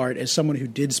I start, as someone who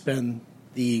did spend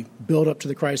the build-up to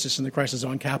the crisis and the crisis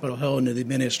on Capitol Hill and the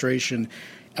administration,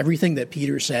 everything that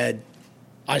Peter said,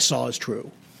 I saw as true.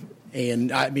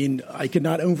 And I mean, I could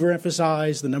not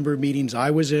overemphasize the number of meetings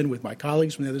I was in with my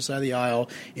colleagues from the other side of the aisle,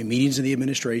 in meetings in the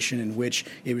administration in which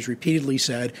it was repeatedly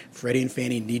said Freddie and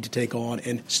Fannie need to take on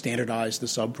and standardize the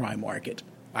subprime market.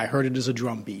 I heard it as a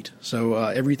drumbeat. So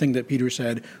everything that Peter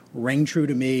said rang true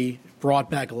to me, brought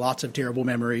back lots of terrible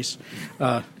memories.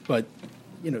 But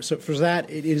so for that,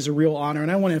 it is a real honor.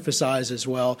 And I want to emphasize as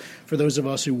well, for those of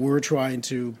us who were trying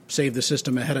to save the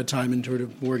system ahead of time in sort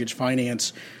of mortgage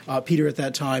finance, Peter at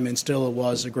that time and still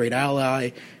was a great ally.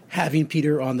 Having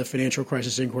Peter on the Financial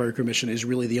Crisis Inquiry Commission is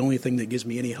really the only thing that gives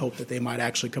me any hope that they might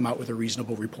actually come out with a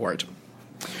reasonable report.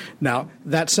 Now,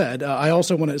 that said, I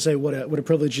also want to say what a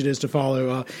privilege it is to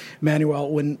follow Manuel.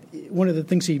 When one of the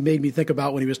things he made me think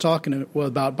about when he was talking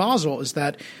about Basel is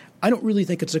that I don't really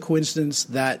think it's a coincidence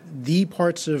that the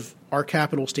parts of our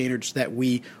capital standards that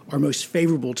we are most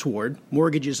favorable toward,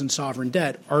 mortgages and sovereign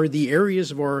debt, are the areas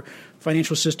of our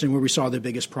financial system where we saw the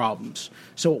biggest problems.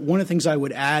 So one of the things I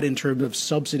would add in terms of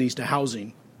subsidies to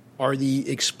housing are the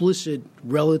explicit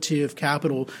relative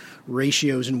capital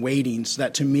ratios and weightings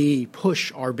that, to me,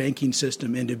 push our banking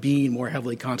system into being more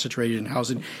heavily concentrated in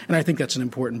housing. And I think that's an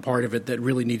important part of it that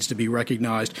really needs to be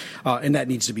recognized, and that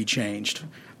needs to be changed.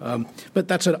 But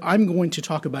that said, I'm going to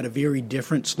talk about a very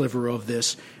different sliver of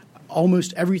this.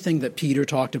 Almost everything that Peter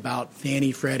talked about,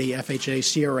 Fannie, Freddie, FHA,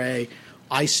 CRA,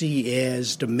 I see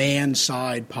as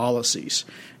demand-side policies.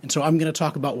 And so I'm going to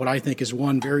talk about what I think is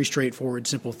one very straightforward,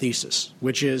 simple thesis,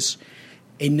 which is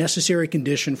a necessary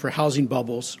condition for housing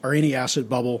bubbles or any asset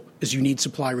bubble is you need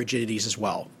supply rigidities as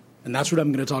well. And that's what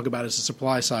I'm going to talk about is the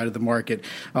supply side of the market.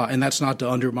 And that's not to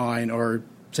undermine or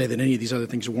say that any of these other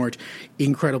things weren't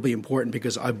incredibly important,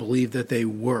 because I believe that they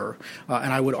were.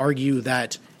 And I would argue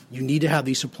that you need to have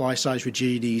these supply side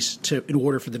rigidities in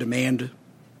order for the demand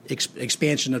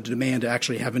expansion of the demand to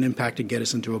actually have an impact and get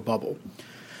us into a bubble.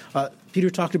 Peter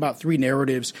talked about three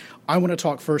narratives. I want to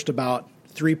talk first about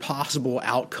three possible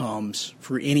outcomes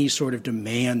for any sort of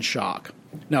demand shock.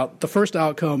 Now, the first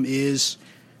outcome is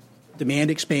demand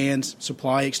expands,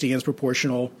 supply extends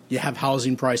proportional, you have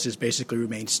housing prices basically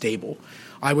remain stable.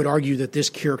 I would argue that this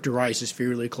characterizes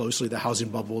fairly closely the housing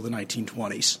bubble of the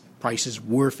 1920s. Prices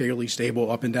were fairly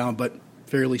stable up and down, but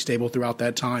fairly stable throughout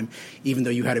that time, even though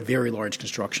you had a very large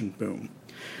construction boom.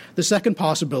 The second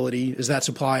possibility is that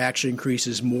supply actually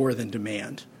increases more than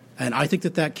demand. And I think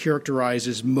that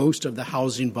characterizes most of the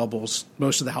housing bubbles,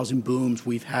 most of the housing booms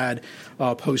we've had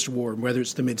post-war, whether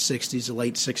it's the mid-'60s, the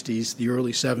late 60s, the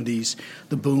early 70s,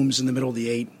 the booms in the middle of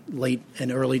the late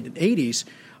and early 80s.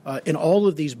 In all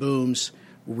of these booms,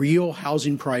 real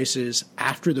housing prices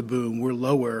after the boom were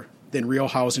lower than real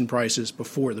housing prices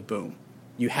before the boom.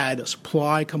 You had a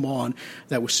supply come on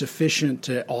that was sufficient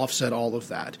to offset all of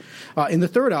that. And the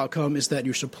third outcome is that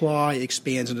your supply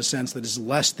expands in a sense that is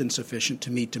less than sufficient to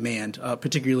meet demand,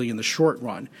 particularly in the short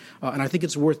run. And I think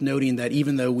it's worth noting that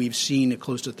even though we've seen a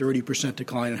close to 30%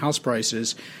 decline in house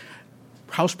prices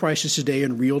today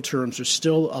in real terms are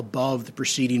still above the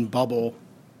preceding bubble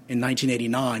in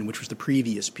 1989, which was the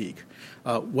previous peak.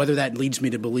 Whether that leads me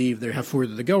to believe they have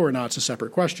further to go or not is a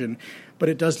separate question, but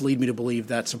it does lead me to believe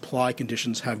that supply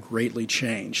conditions have greatly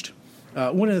changed.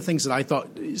 One of the things that I thought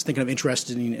is thinking of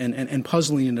interesting and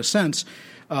puzzling in a sense,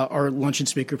 our luncheon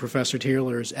speaker, Professor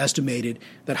Taylor, has estimated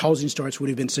that housing starts would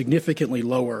have been significantly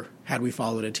lower had we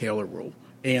followed a Taylor rule.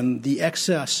 And the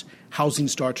excess housing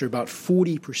starts are about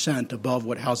 40% above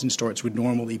what housing starts would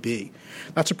normally be.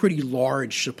 That's a pretty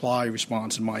large supply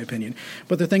response, in my opinion.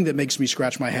 But the thing that makes me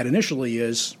scratch my head initially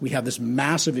is we have this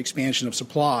massive expansion of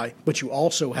supply, but you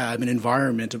also have an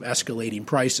environment of escalating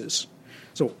prices.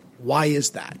 So why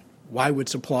is that? Why would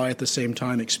supply at the same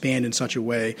time expand in such a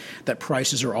way that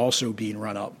prices are also being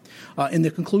run up? And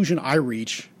the conclusion I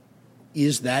reach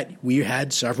is that we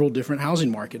had several different housing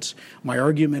markets. My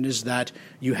argument is that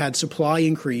you had supply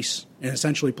increase in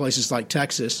essentially places like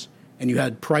Texas, and you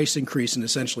had price increase in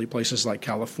essentially places like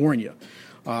California.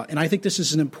 And I think this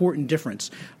is an important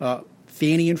difference.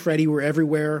 Fannie and Freddie were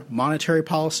everywhere. Monetary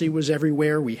policy was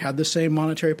everywhere. We had the same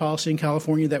monetary policy in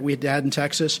California that we had in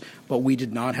Texas, but we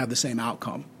did not have the same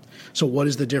outcome. So what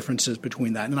is the differences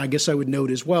between that? And I guess I would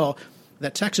note as well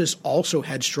that Texas also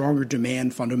had stronger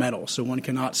demand fundamentals. So one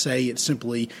cannot say it's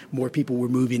simply more people were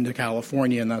moving to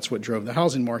California and that's what drove the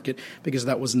housing market, because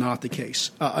that was not the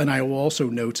case. And I will also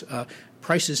note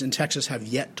prices in Texas have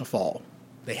yet to fall.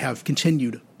 They have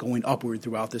continued going upward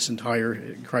throughout this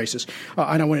entire crisis.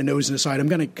 And I want to note as an aside, I'm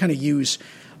going to kind of use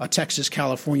a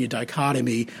Texas-California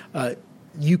dichotomy.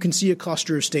 You can see a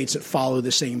cluster of states that follow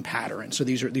the same pattern. So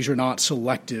these are not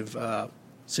selective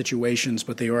situations,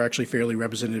 but they are actually fairly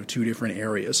representative of two different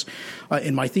areas.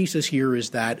 And my thesis here is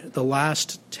that the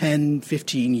last 10,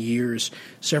 15 years,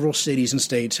 several cities and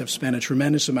states have spent a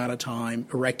tremendous amount of time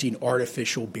erecting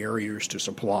artificial barriers to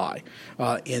supply.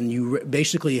 And you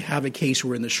basically have a case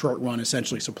where in the short run,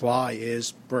 essentially supply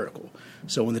is vertical.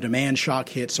 So when the demand shock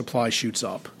hits, supply shoots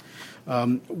up.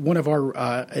 One of our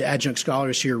adjunct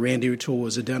scholars here, Randy O'Toole,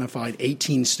 has identified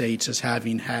 18 states as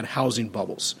having had housing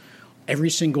bubbles.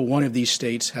 Every single one of these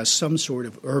states has some sort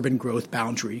of urban growth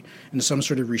boundary and some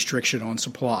sort of restriction on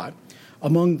supply.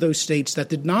 Among those states that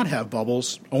did not have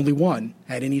bubbles, only one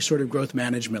had any sort of growth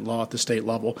management law at the state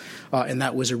level, and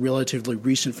that was a relatively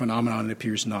recent phenomenon and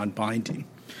appears non-binding.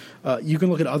 You can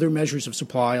look at other measures of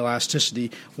supply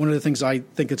elasticity. One of the things I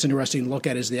think it's interesting to look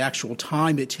at is the actual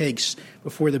time it takes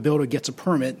before the builder gets a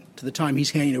permit to the time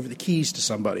he's handing over the keys to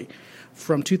somebody.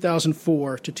 From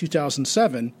 2004 to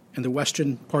 2007, in the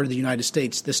western part of the United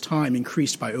States, this time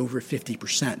increased by over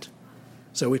 50%.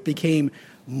 So it became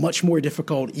much more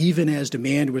difficult, even as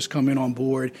demand was coming on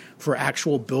board, for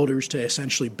actual builders to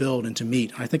essentially build and to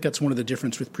meet. I think that's one of the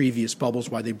differences with previous bubbles,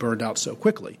 why they burned out so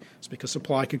quickly. It's because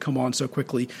supply could come on so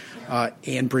quickly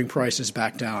and bring prices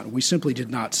back down. We simply did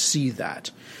not see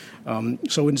that.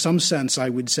 So in some sense, I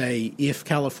would say if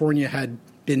California had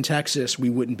been Texas, we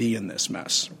wouldn't be in this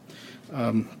mess.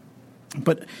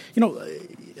 But,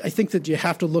 I think that you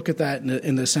have to look at that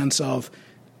in the sense of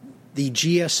the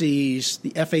GSEs,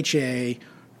 the FHA.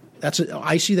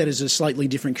 I see that as a slightly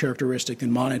different characteristic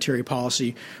than monetary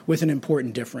policy, with an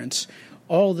important difference.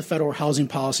 All the federal housing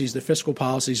policies, the fiscal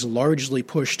policies, largely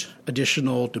pushed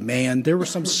additional demand. There were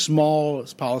some small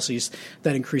policies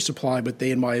that increased supply, but they,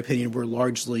 in my opinion, were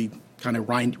largely kind of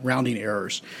rounding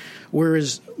errors.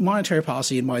 Whereas monetary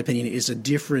policy, in my opinion, is a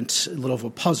different little of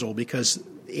a puzzle because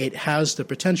it has the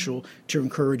potential to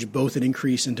encourage both an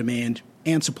increase in demand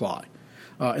and supply.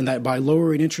 And that by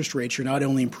lowering interest rates, you're not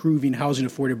only improving housing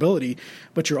affordability,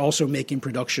 but you're also making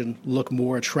production look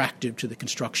more attractive to the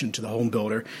construction, to the home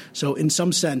builder. So in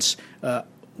some sense,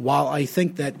 while I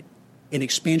think that an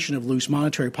expansion of loose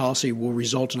monetary policy will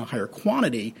result in a higher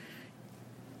quantity,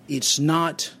 it's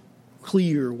not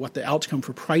clear what the outcome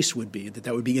for price would be,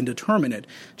 that would be indeterminate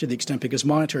to the extent because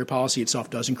monetary policy itself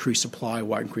does increase supply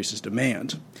while it increases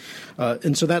demand.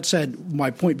 And so that said, my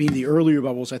point being the earlier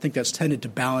bubbles, I think that's tended to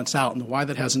balance out. And why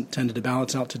that hasn't tended to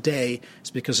balance out today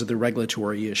is because of the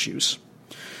regulatory issues.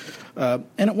 And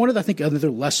one of the, I think,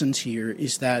 other lessons here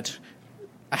is that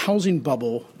a housing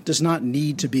bubble does not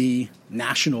need to be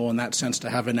national in that sense to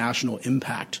have a national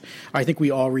impact. I think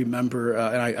we all remember,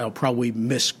 and I'll probably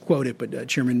misquote it, but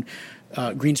Chairman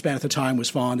Greenspan at the time was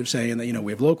fond of saying that,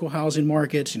 we have local housing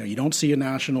markets, you don't see a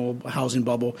national housing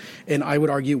bubble. And I would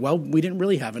argue, well, we didn't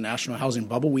really have a national housing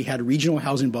bubble. We had regional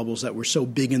housing bubbles that were so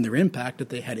big in their impact that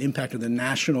they had impact on the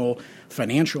national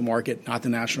financial market, not the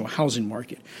national housing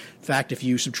market. In fact, if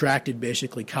you subtracted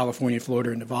basically California,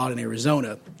 Florida, and Nevada, and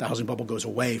Arizona, the housing bubble goes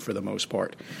away for the most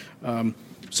part.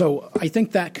 So I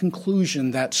think that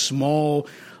conclusion, that small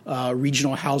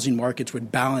regional housing markets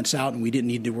would balance out and we didn't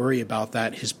need to worry about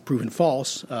that, has proven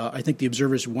false. I think the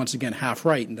observers were once again half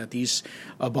right in that these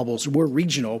bubbles were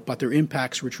regional, but their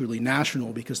impacts were truly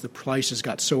national because the prices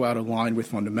got so out of line with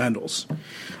fundamentals.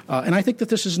 And I think that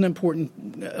this is an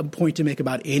important point to make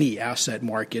about any asset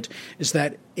market, is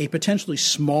that a potentially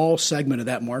small segment of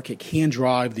that market can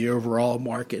drive the overall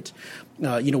market.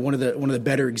 One of the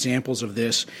better examples of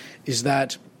this is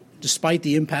that despite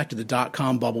the impact of the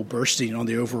dot-com bubble bursting on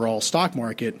the overall stock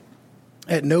market,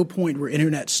 at no point were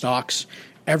internet stocks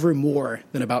ever more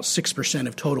than about 6%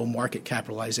 of total market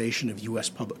capitalization of U.S.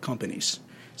 public companies.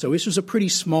 So this was a pretty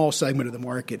small segment of the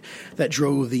market that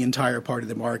drove the entire part of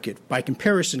the market. By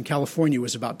comparison, California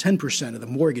was about 10% of the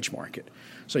mortgage market.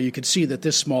 So you could see that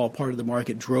this small part of the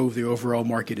market drove the overall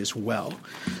market as well.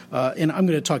 And I'm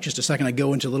going to talk just a second. I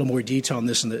go into a little more detail on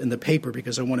this in the paper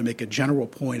because I want to make a general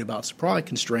point about supply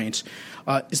constraints,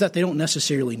 is that they don't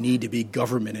necessarily need to be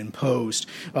government imposed.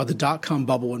 The dot-com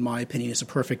bubble, in my opinion, is a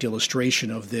perfect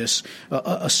illustration of this.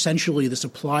 Essentially, the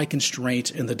supply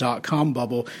constraint in the dot-com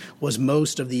bubble was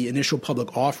most of the initial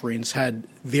public offerings had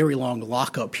very long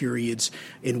lockup periods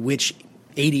in which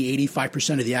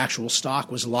 85% of the actual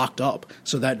stock was locked up,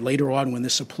 so that later on when the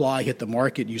supply hit the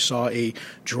market, you saw a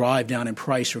drive down in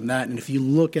price from that. And if you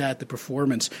look at the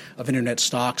performance of internet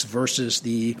stocks versus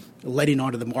the letting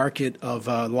onto the market of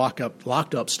locked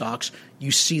up stocks,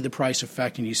 you see the price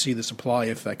effect and you see the supply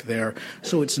effect there.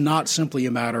 So it's not simply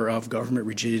a matter of government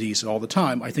rigidities all the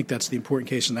time. I think that's the important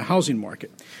case in the housing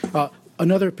market.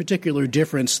 Another particular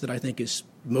difference that I think is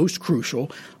most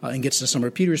crucial and gets to some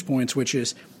of Peter's points, which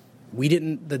is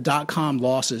the dot-com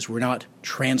losses were not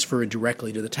transferred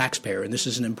directly to the taxpayer. And this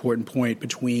is an important point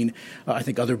between, I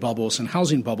think, other bubbles and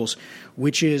housing bubbles,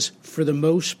 which is, for the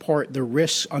most part, the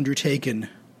risks undertaken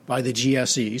by the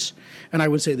GSEs, and I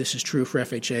would say this is true for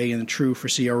FHA and true for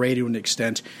CRA to an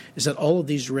extent, is that all of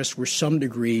these risks were some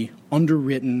degree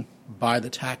underwritten by the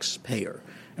taxpayer.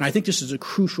 And I think this is a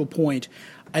crucial point.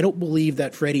 I don't believe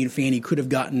that Freddie and Fannie could have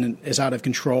gotten as out of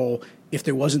control if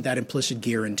there wasn't that implicit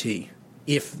guarantee.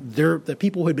 If the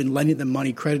people who had been lending them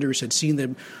money, creditors had seen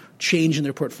them change in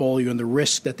their portfolio and the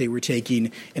risk that they were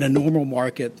taking in a normal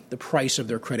market, the price of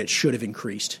their credit should have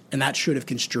increased, and that should have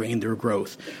constrained their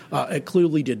growth. It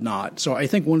clearly did not. So I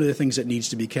think one of the things that needs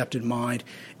to be kept in mind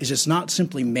is it's not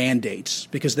simply mandates,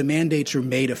 because the mandates are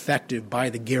made effective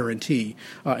by the guarantee,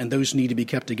 and those need to be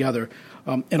kept together.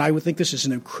 And I would think this is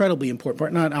an incredibly important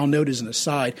part. Now, I'll note as an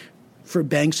aside, for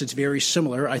banks, it's very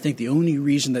similar. I think the only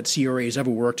reason that CRA has ever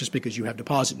worked is because you have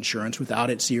deposit insurance. Without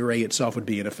it, CRA itself would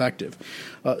be ineffective.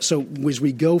 So as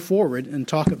we go forward and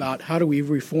talk about how do we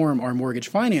reform our mortgage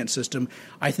finance system,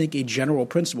 I think a general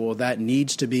principle of that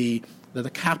needs to be that the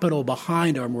capital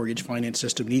behind our mortgage finance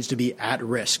system needs to be at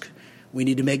risk. We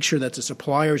need to make sure that the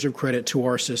suppliers of credit to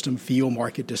our system feel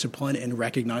market discipline and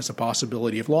recognize the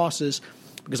possibility of losses,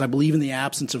 because I believe in the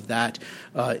absence of that,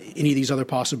 any of these other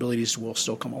possibilities will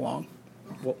still come along.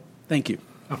 Well, thank you.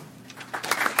 We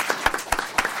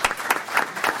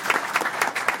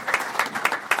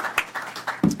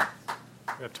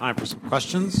have time for some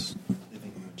questions.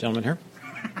 Gentleman here.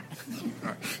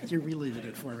 You related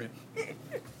it for me.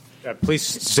 Please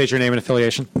state your name and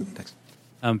affiliation. Thanks.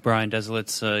 I'm Brian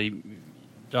Desilets,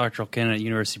 doctoral candidate at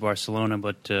University of Barcelona,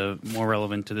 but more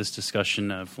relevant to this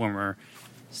discussion, former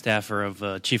staffer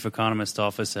of Chief Economist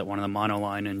Office at one of the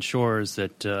monoline insurers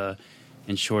that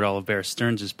insured all of Bear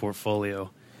Stearns' portfolio.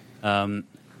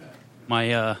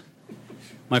 My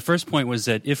first point was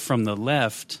that if from the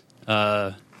left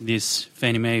these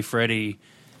Fannie Mae, Freddie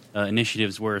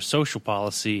initiatives were social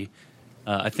policy,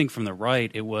 I think from the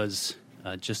right it was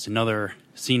just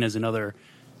seen as another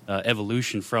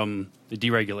evolution from the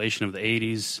deregulation of the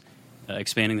 80s,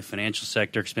 expanding the financial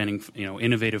sector, expanding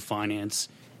innovative finance,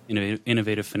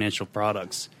 innovative financial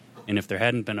products. And if there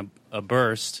hadn't been a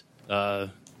burst, a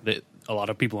lot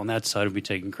of people on that side would be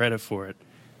taking credit for it.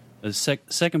 The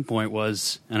second point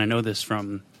was, and I know this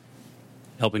from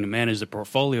helping to manage the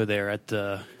portfolio there at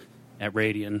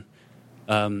Radian,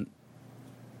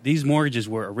 these mortgages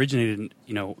were originated,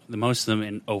 the most of them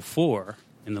in 2004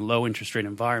 in the low interest rate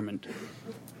environment.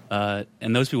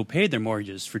 and those people paid their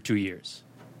mortgages for 2 years,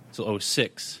 till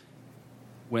 2006,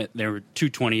 when there were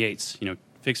 228s,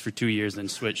 fixed for 2 years, then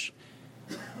switch.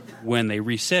 When they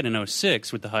reset in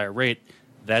 2006 with the higher rate,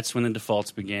 that's when the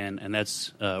defaults began, and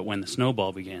that's when the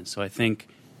snowball began. So I think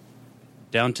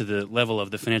down to the level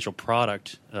of the financial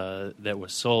product that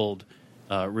was sold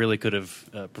really could have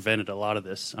prevented a lot of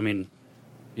this. I mean,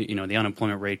 the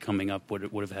unemployment rate coming up would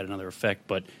have had another effect,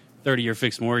 but 30-year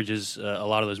fixed mortgages, a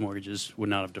lot of those mortgages would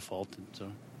not have defaulted.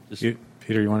 So,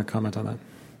 Peter, you want to comment on that?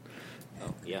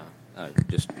 Oh, yeah,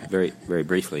 just very, very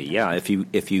briefly. Yeah, if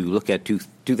you look at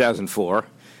 2004,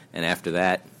 and after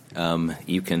that,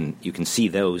 you can see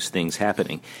those things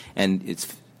happening. And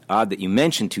it's odd that you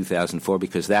mentioned 2004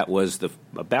 because that was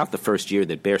about the first year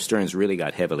that Bear Stearns really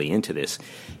got heavily into this.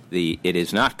 It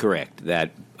is not correct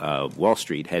that Wall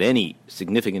Street had any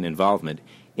significant involvement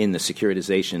in the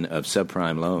securitization of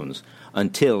subprime loans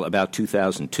until about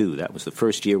 2002. That was the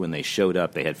first year when they showed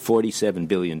up. They had $47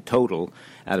 billion total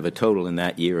out of a total in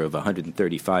that year of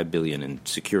 $135 billion in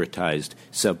securitized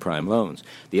subprime loans.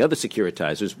 The other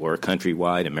securitizers were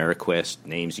Countrywide, Ameriquest,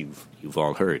 names you've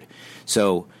all heard.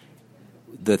 So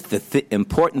the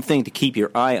important thing to keep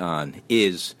your eye on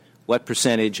is what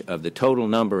percentage of the total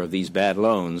number of these bad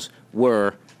loans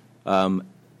were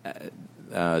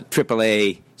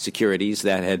AAA securities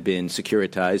that had been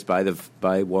securitized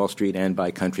by Wall Street and by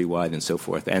Countrywide and so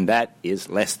forth, and that is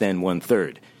less than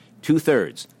 1/3.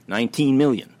 2/3, 19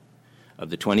 million of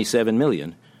the 27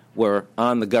 million were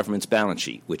on the government's balance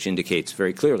sheet, which indicates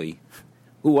very clearly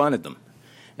who wanted them,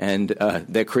 and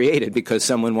they're created because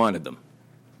someone wanted them.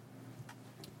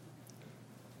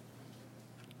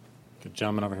 Good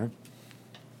gentleman over here.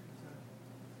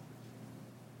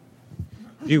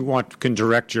 You can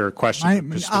direct your question to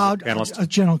the panelist. A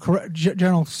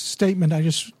general statement. I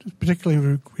just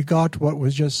particularly regard to what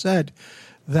was just said,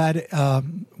 that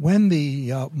when the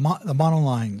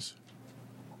monolines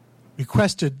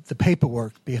requested the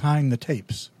paperwork behind the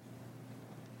tapes,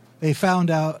 they found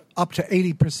out up to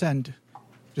 80%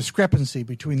 discrepancy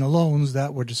between the loans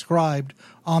that were described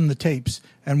on the tapes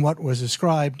and what was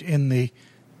described in the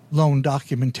loan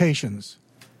documentations.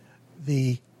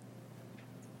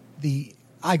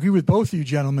 I agree with both of you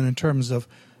gentlemen in terms of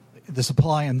the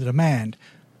supply and the demand,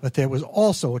 but there was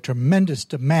also a tremendous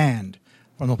demand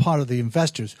from the part of the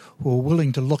investors who were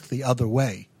willing to look the other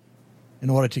way in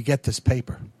order to get this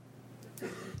paper.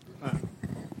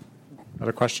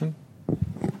 Another question? A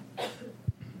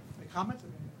comment?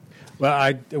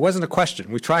 Well, it wasn't a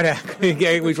question. We try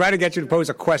to get you to pose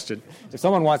a question. If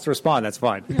someone wants to respond, that's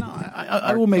fine.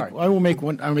 I will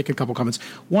make a couple comments.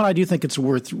 One, I do think it's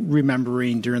worth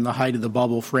remembering during the height of the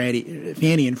bubble,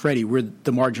 Fannie and Freddie were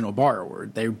the marginal borrower.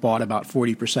 They bought about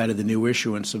 40% of the new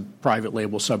issuance of private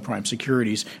label subprime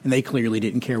securities, and they clearly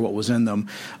didn't care what was in them.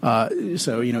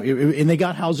 And they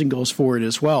got housing goals for it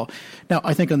as well. Now,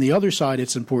 I think on the other side,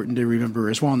 it's important to remember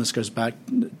as well, and this goes back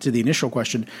to the initial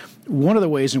question. One of the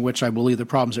ways in which I believe the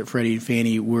problems at Freddie and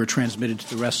Fannie were transmitted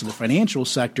to the rest of the financial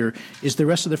sector is the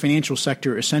rest of the financial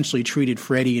sector essentially treated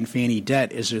Freddie and Fannie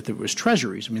debt as if it was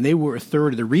treasuries. I mean, they were a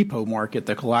third of the repo market.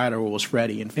 The collateral was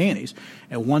Freddie and Fannie's.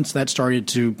 And once that started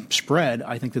to spread,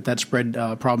 I think that spread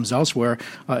problems elsewhere.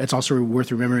 It's also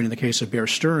worth remembering in the case of Bear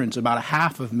Stearns, about a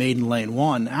half of Maiden Lane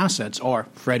One assets are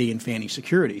Freddie and Fannie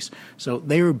securities. So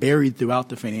they were buried throughout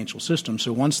the financial system.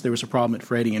 So once there was a problem at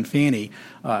Freddie and Fannie,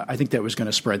 I think that was going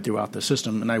to spread throughout the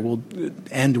system. And I will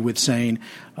end with saying,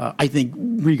 I think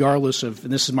regardless of,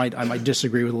 and I might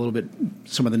disagree with a little bit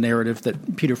some of the narrative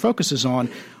that Peter focuses on,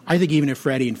 I think even if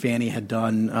Freddie and Fannie had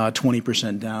done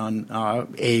 20% down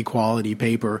A quality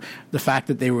paper, the fact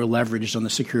that they were leveraged on the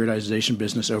securitization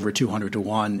business over 200 to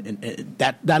 1, and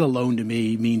that alone to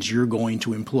me means you're going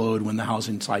to implode when the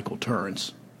housing cycle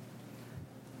turns.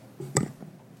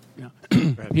 Yeah.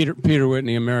 Peter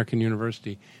Whitney, American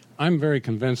University. I'm very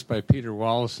convinced by Peter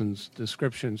Wollaston's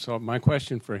description, so my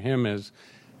question for him is,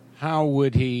 how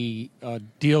would he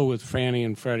deal with Fannie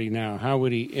and Freddie now? How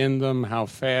would he end them? How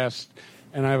fast?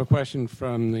 And I have a question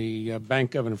from the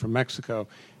bank governor from Mexico.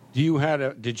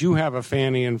 Did you have a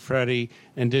Fannie and Freddie,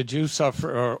 and did you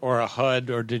suffer, or a HUD,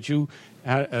 or did you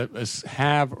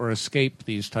have or escape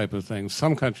these type of things?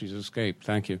 Some countries escape.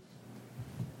 Thank you.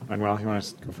 Manuel, you want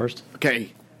to go first?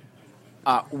 Okay.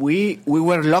 We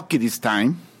were lucky this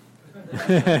time.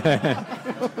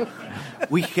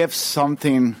 We have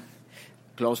something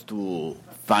close to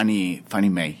Fannie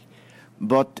Mae.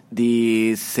 But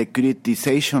the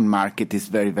securitization market is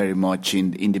very, very much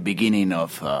in the beginning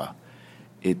of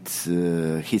its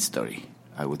history,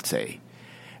 I would say.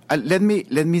 Let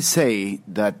me say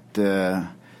that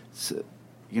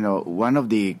one of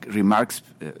the remarks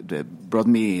that brought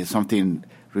me something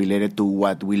related to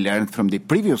what we learned from the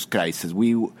previous crisis.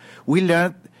 We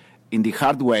learned in the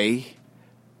hard way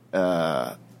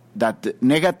that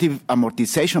negative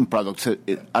amortization products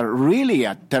are really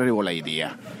a terrible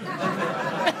idea.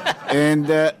 And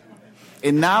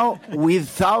now,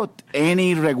 without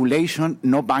any regulation,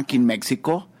 no bank in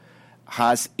Mexico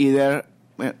has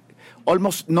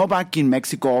almost no bank in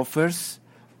Mexico offers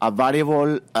a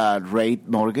variable rate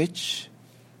mortgage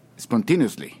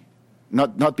spontaneously.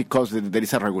 Not because there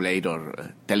is a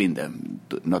regulator telling them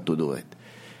not to do it.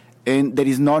 And there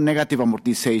is no negative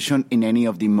amortization in any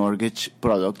of the mortgage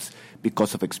products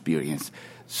because of experience.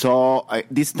 So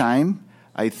this time,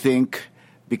 I think,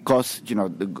 because,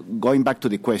 going back to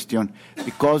the question,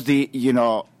 because the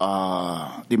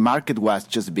market was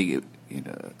just big,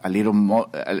 a little more,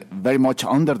 very much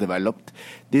underdeveloped,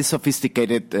 these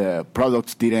sophisticated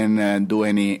products didn't do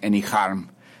any harm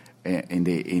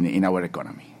in our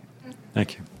economy.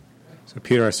 Thank you. So,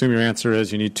 Peter, I assume your answer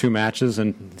is you need 2 matches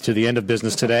and to the end of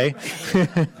business today.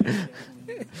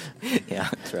 Yeah,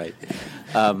 that's right.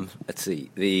 Let's see.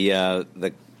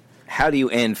 How do you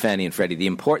end Fannie and Freddie? The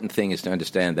important thing is to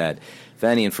understand that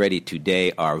Fannie and Freddie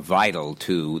today are vital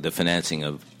to the financing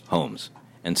of homes.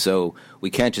 And so we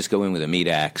can't just go in with a meat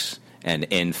axe and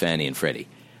end Fannie and Freddie.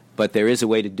 But there is a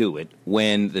way to do it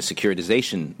when the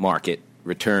securitization market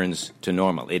returns to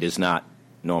normal. It is not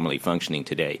normally functioning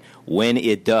today. When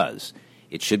it does,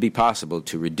 it should be possible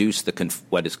to reduce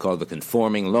what is called the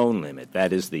conforming loan limit.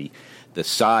 That is the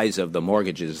size of the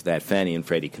mortgages that Fannie and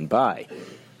Freddie can buy.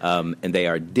 And they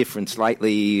are different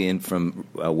slightly from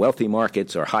wealthy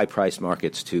markets or high-priced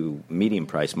markets to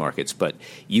medium-priced markets. But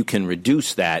you can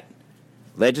reduce that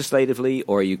legislatively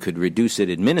or you could reduce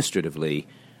it administratively.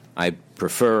 I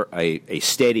prefer a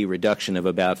steady reduction of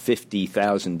about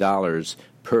 $50,000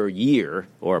 per year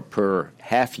or per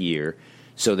half year,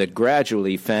 so that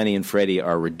gradually Fannie and Freddie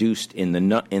are reduced in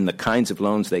the kinds of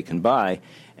loans they can buy.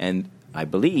 And I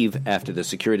believe after the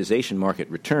securitization market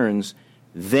returns,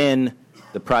 then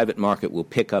the private market will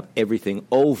pick up everything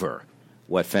over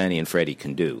what Fannie and Freddie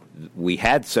can do. We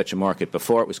had such a market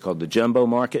before. It was called the jumbo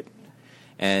market.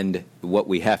 And what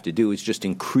we have to do is just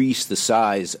increase the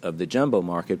size of the jumbo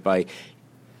market by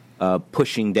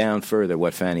pushing down further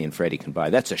what Fannie and Freddie can buy.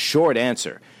 That's a short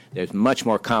answer. There's much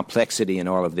more complexity in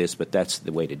all of this, but that's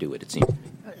the way to do it, it seems.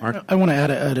 I want to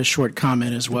add a short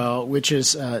comment as well, which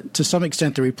is to some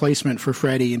extent the replacement for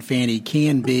Freddie and Fannie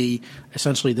can be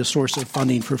essentially the source of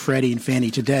funding for Freddie and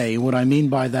Fannie today. And what I mean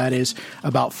by that is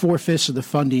about 4/5 of the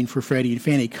funding for Freddie and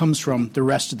Fannie comes from the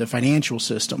rest of the financial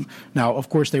system. Now, of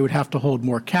course, they would have to hold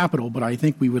more capital, but I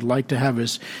think we would like to have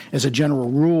as a general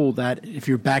rule that if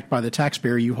you're backed by the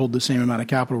taxpayer, you hold the same amount of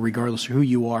capital regardless of who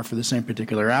you are for the same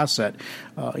particular asset.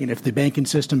 If the banking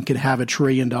system could have $1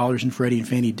 trillion in Freddie and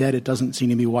Fannie debt, it doesn't seem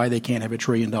to me why they can't have $1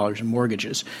 trillion in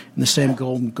mortgages. And the same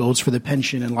goes for the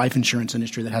pension and life insurance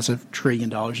industry that has $1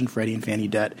 trillion in Freddie and Fannie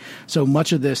debt. So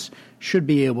much of this should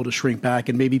be able to shrink back,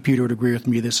 and maybe Peter would agree with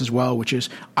me this as well, which is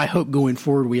I hope going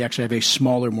forward we actually have a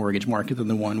smaller mortgage market than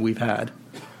the one we've had.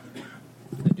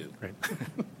 I do. Great.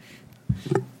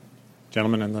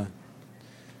 Gentleman in the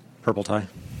purple tie.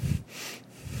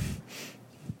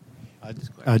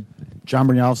 John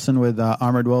Brynjolfsson with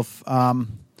Armored Wolf. So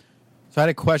I had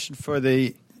a question for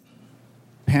the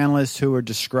panelists who were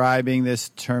describing this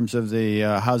in terms of the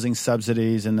housing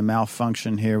subsidies and the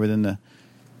malfunction here within the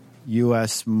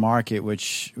U.S. market,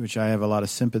 which I have a lot of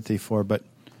sympathy for. But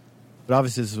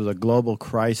obviously this was a global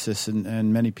crisis,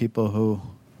 and many people who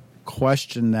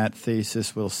question that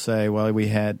thesis will say, well, we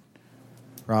had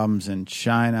problems in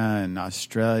China and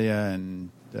Australia and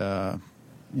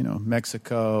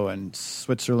Mexico and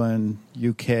Switzerland,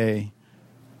 UK,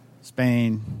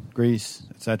 Spain, Greece,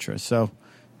 etc. So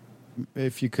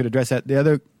if you could address that. The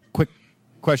other quick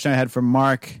question I had for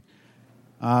Mark,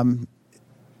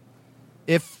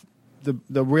 if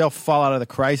the real fallout of the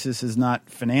crisis is not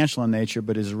financial in nature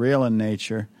but is real in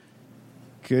nature,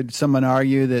 could someone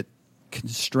argue that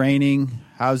constraining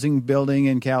housing building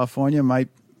in California might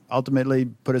ultimately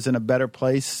put us in a better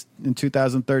place in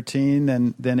 2013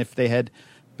 than if they had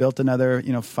built another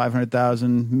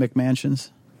 500,000 McMansions?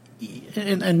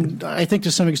 And I think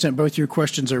to some extent both your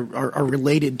questions are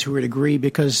related to a degree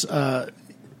because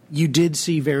you did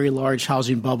see very large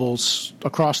housing bubbles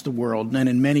across the world, and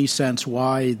in many sense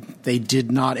why they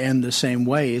did not end the same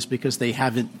way is because they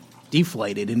haven't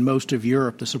deflated. In most of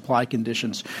Europe, the supply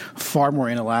conditions far more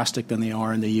inelastic than they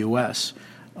are in the U.S.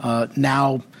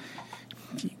 Now,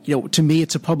 To me,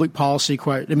 it's a public policy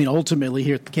question. I mean, ultimately,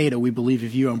 here at Cato, we believe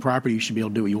if you own property, you should be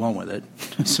able to do what you want with it.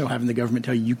 So having the government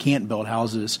tell you can't build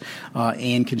houses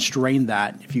and constrain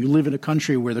that. If you live in a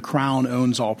country where the crown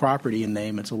owns all property in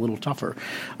name, it's a little tougher.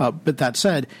 But that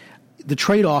said, the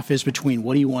trade-off is between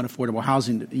what do you want affordable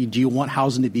housing? Do you want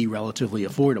housing to be relatively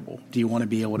affordable? Do you want to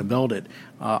be able to build it?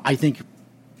 I think,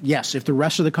 yes, if the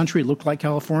rest of the country looked like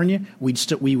California,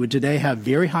 we would today have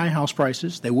very high house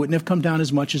prices. They wouldn't have come down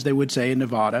as much as they would, say, in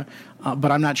Nevada.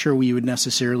 But I'm not sure we would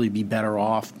necessarily be better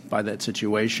off by that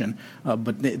situation.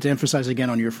 But to emphasize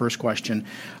again on your first question,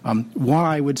 one,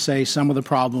 I would say some of the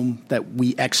problem that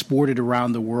we exported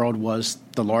around the world was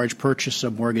the large purchase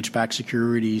of mortgage-backed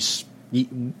securities,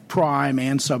 prime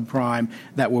and subprime,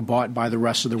 that were bought by the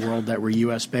rest of the world that were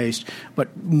U.S.-based.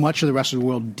 But much of the rest of the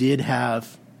world did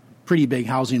have pretty big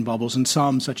housing bubbles, and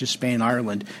some, such as Spain and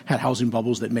Ireland, had housing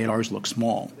bubbles that made ours look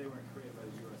small. They weren't created by the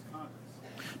U.S.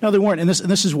 Congress. No, they weren't, and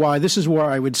this is where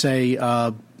I would say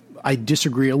I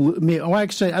disagree. I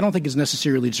don't think it's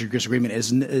necessarily a disagreement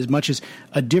as much as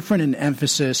a different in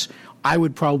emphasis. I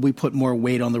would probably put more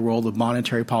weight on the role of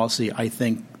monetary policy, I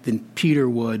think, than Peter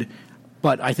would.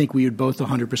 But I think we would both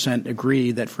 100%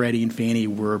 agree that Freddie and Fannie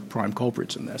were prime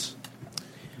culprits in this.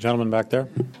 Gentleman back there.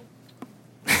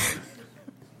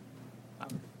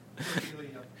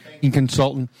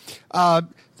 Consultant.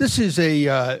 This is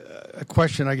a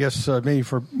question, I guess, maybe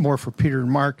more for Peter and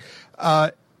Mark.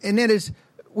 And that is,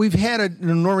 we've had an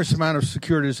enormous amount of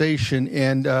securitization,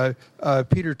 and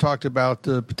Peter talked about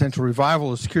the potential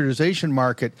revival of the securitization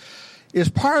market. Has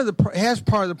part of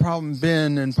the problem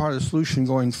been, and part of the solution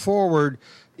going forward,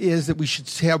 is that we should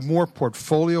have more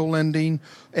portfolio lending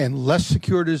and less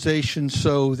securitization,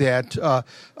 so that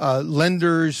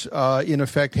lenders, in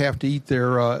effect, have to eat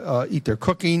their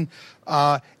cooking.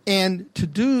 And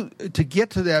to get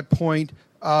to that point,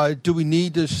 do we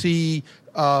need to see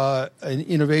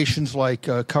innovations like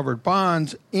covered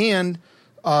bonds, and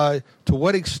to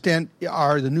what extent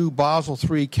are the new Basel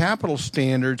III capital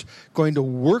standards going to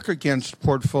work against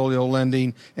portfolio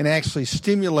lending and actually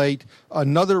stimulate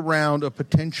another round of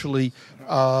potentially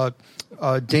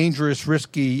dangerous,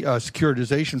 risky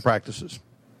securitization practices?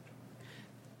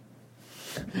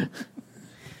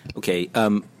 Okay.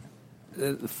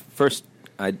 First,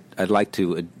 I'd like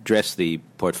to address the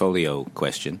portfolio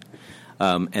question,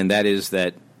 and that is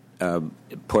that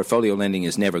portfolio lending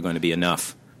is never going to be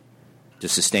enough to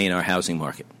sustain our housing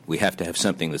market. We have to have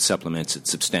something that supplements it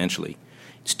substantially.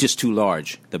 It's just too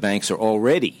large. The banks are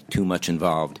already too much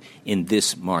involved in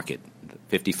this market.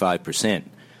 55%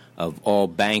 of all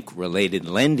bank-related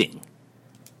lending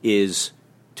is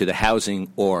to the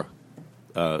housing or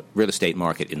real estate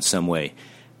market in some way.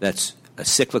 That's a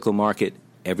cyclical market.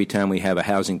 Every time we have a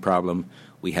housing problem,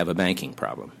 we have a banking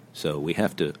problem. So we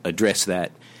have to address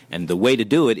that. And the way to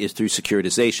do it is through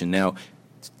securitization. Now,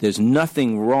 there's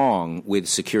nothing wrong with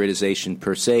securitization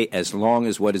per se, as long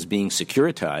as what is being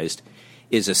securitized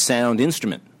is a sound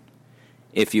instrument.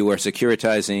 If you are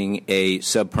securitizing a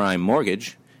subprime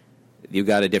mortgage, you've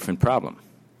got a different problem.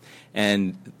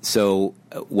 And so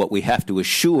what we have to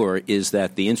assure is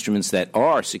that the instruments that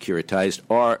are securitized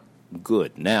are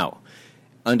good. Now,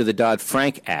 under the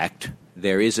Dodd-Frank Act,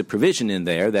 there is a provision in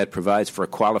there that provides for a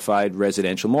qualified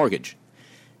residential mortgage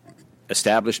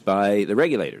established by the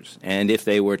regulators. And if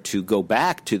they were to go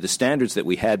back to the standards that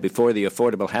we had before the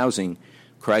affordable housing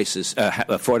crisis,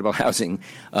 affordable housing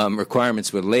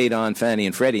requirements were laid on Fannie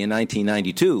and Freddie in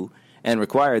 1992 and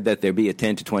required that there be a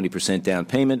 10 to 20% down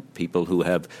payment, people who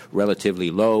have relatively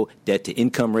low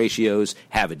debt-to-income ratios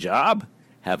have a job,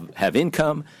 have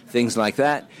income, things like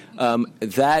that,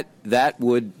 that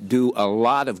would do a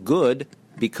lot of good,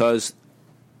 because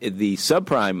the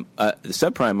subprime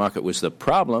market was the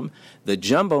problem. The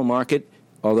jumbo market,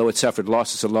 although it suffered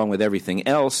losses along with everything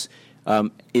else,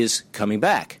 is coming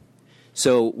back.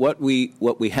 So what we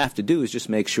have to do is just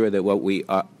make sure that what we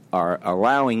are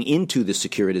allowing into the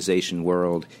securitization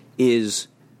world is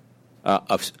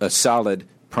a solid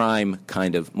prime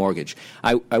kind of mortgage.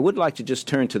 I would like to just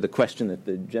turn to the question that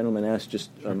the gentleman asked just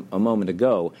a moment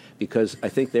ago, because I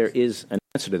think there is an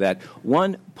answer to that.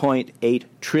 $1.8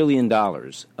 trillion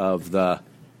of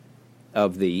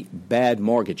the bad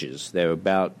mortgages, there are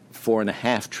about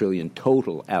 $4.5 trillion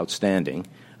total outstanding,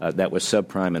 that was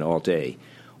subprime and Alt-A.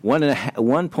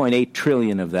 1.8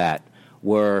 trillion of that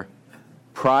were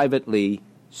privately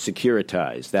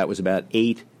securitized. That was about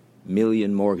 8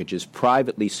 million mortgages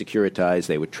privately securitized.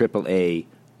 They were AAA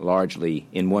largely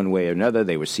in one way or another.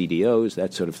 They were CDOs,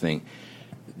 that sort of thing.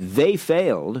 They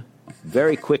failed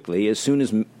very quickly as soon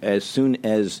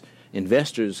as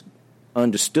investors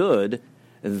understood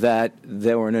that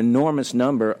there were an enormous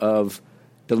number of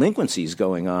delinquencies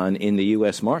going on in the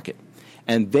U.S. market.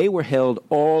 And they were held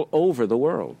all over the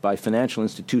world by financial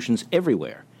institutions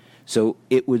everywhere. So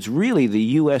it was really the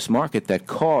U.S. market that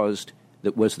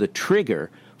was the trigger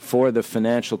for the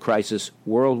financial crisis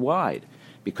worldwide,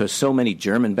 because so many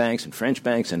German banks and French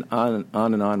banks and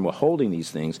on were holding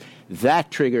these things.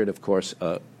 That triggered, of course,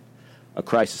 a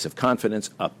crisis of confidence,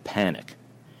 a panic.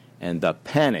 And the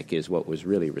panic is what was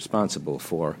really responsible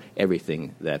for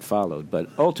everything that followed. But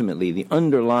ultimately, the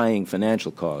underlying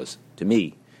financial cause, to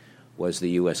me, was the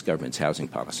U.S. government's housing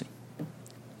policy.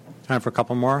 Time for a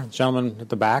couple more. Gentleman at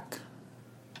the back.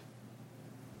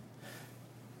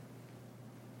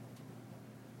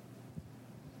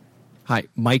 Hi,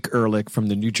 Mike Ehrlich from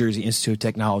the New Jersey Institute of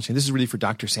Technology. And this is really for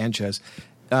Dr. Sanchez.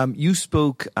 You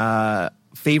spoke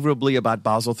favorably about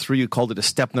Basel III. You called it a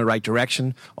step in the right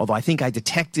direction, although I think I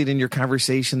detected in your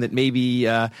conversation that maybe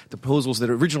the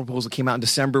original proposal came out in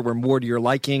December were more to your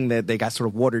liking, that they got sort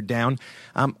of watered down.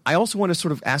 I also want to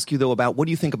sort of ask you, though, about what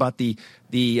do you think about the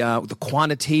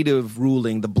quantitative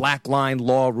ruling, the black line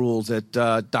law rules that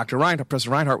Professor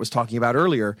Reinhart was talking about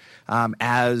earlier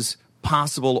as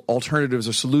possible alternatives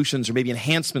or solutions or maybe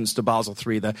enhancements to Basel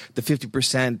III, the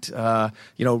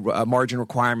 50% margin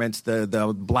requirements,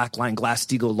 the black line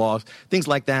Glass-Steagall law, things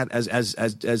like that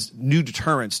as new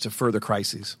deterrents to further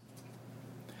crises?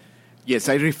 Yes,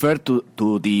 I refer to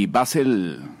the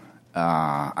Basel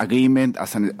agreement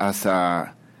as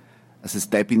a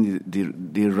step in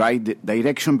the right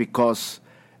direction, because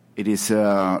it is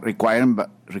requiring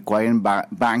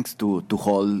banks to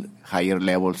hold higher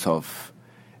levels of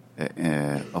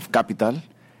capital,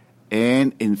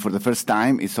 and for the first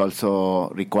time, it's also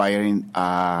requiring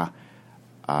a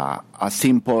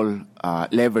simple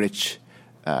leverage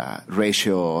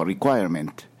ratio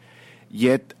requirement.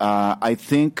 Yet, I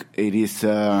think it is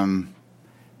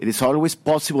always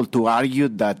possible to argue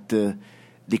that the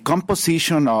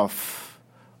composition of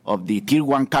the Tier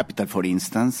 1 capital, for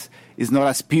instance, is not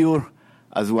as pure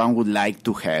as one would like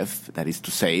to have. That is to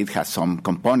say, it has some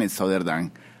components other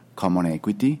than common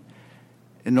equity.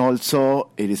 And also,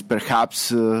 it is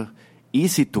perhaps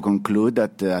easy to conclude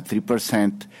that a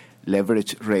 3%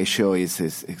 leverage ratio is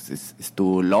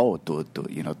too low to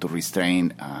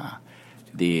restrain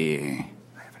the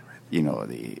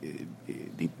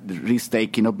risk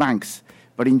taking of banks.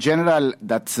 But in general,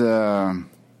 that's open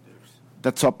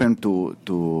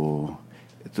to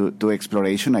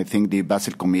exploration. I think the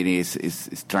Basel Committee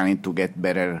is trying to get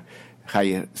better,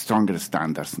 higher, stronger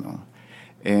standards. No?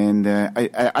 And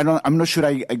I'm not sure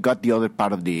I got the other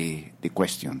part of the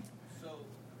question. So,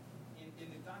 in the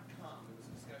 .com, there was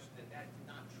a discussion that did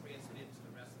not transmit to the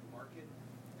rest of the market.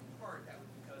 In part, that was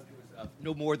because there was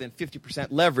no more than 50%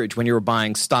 leverage when you were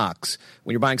buying stocks.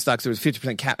 When you're buying stocks, there was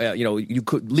 50%. You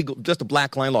could just a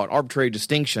black line law, an arbitrary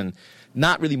distinction,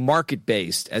 not really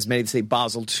market-based, as many say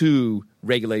Basel II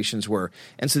regulations were.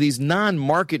 And so these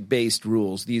non-market-based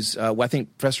rules, these what I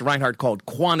think Professor Reinhart called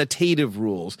quantitative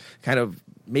rules, kind of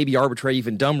maybe arbitrary,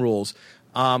 even dumb rules,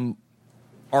 are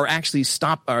actually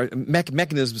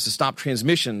mechanisms to stop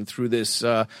transmission through this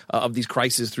of these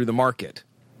crises through the market.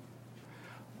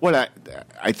 Well,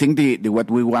 I think what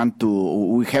we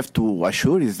have to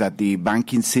assure is that the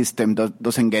banking system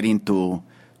doesn't get into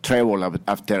trouble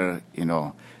after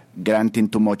granting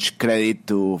too much credit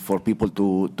for people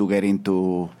to get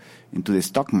into the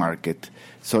stock market.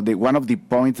 So one of the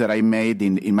points that I made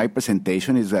in my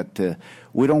presentation is that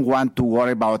we don't want to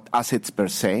worry about assets per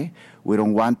se. We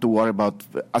don't want to worry about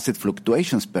asset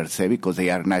fluctuations per se, because they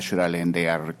are natural and they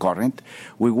are recurrent.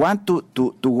 We want to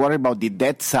worry about the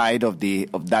debt side of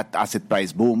that asset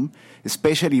price boom,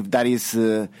 especially if that is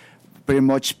pretty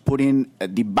much putting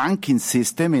the banking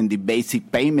system and the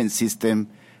basic payment system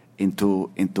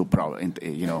into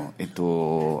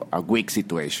a weak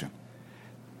situation.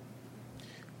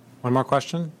 One more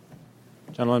question?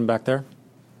 Gentleman back there.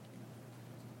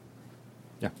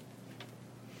 Yeah.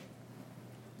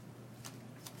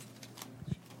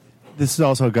 This is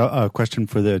also a question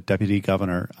for the Deputy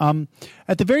Governor.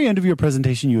 At the very end of your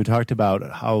presentation, you had talked about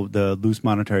how the loose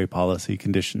monetary policy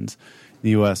conditions in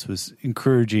the U.S. was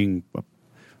encouraging a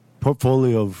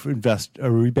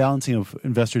rebalancing of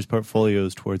investors'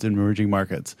 portfolios towards emerging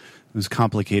markets. It was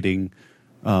complicating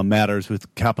matters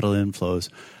with capital inflows.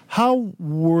 How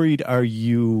worried are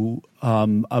you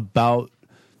about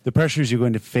the pressures you're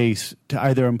going to face to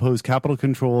either impose capital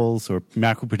controls or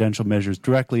macroprudential measures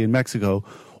directly in Mexico,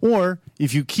 or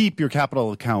if you keep your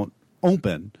capital account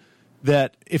open,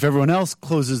 that if everyone else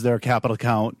closes their capital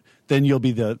account, then you'll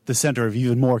be the center of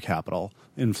even more capital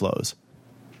inflows?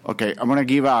 Okay, I'm going to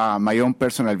give my own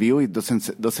personal view. It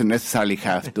doesn't necessarily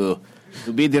have to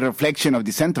be the reflection of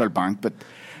the central bank, but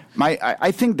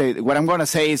I think that what I'm going to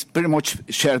say is pretty much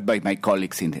shared by my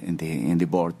colleagues in the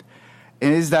board,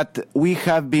 and is that we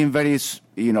have been very,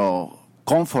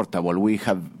 comfortable. We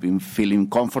have been feeling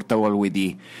comfortable with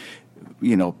the,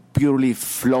 purely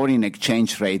floating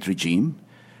exchange rate regime,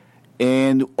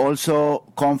 and also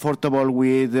comfortable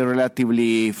with the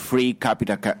relatively free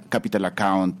capital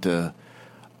account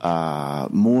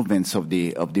movements of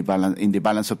the balance in the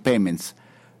balance of payments.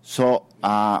 So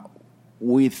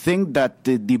we think that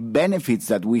the benefits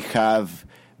that we have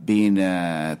been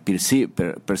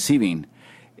perceiving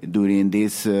during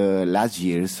these last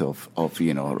years of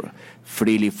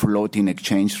freely floating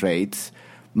exchange rates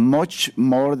much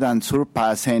more than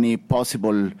surpass any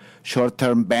possible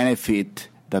short-term benefit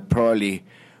that probably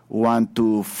want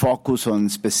to focus on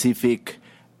specific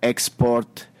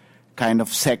export kind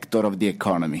of sector of the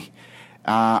economy.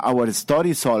 Our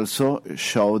studies also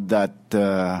showed that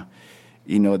the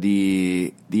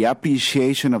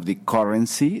appreciation of the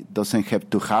currency doesn't have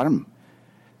to harm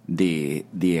the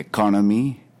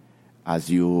economy, as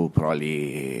you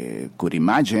probably could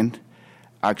imagine.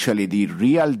 Actually, the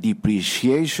real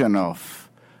depreciation of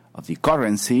the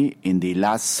currency in the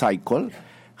last cycle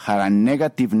had a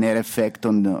negative net effect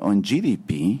on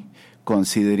GDP,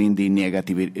 considering the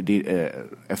negative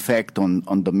effect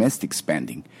on domestic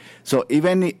spending. So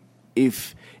even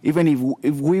if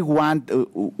we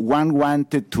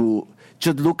wanted to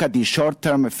just look at the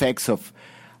short-term effects of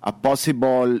a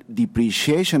possible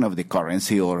depreciation of the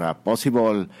currency or a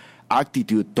possible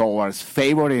attitude towards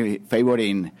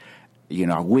favoring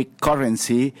a weak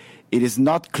currency, it is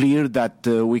not clear that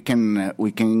we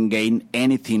can gain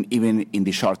anything even in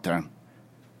the short term.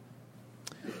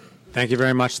 Thank you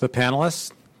very much to the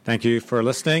panelists. Thank you for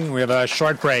listening. We have a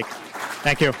short break.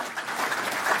 Thank you.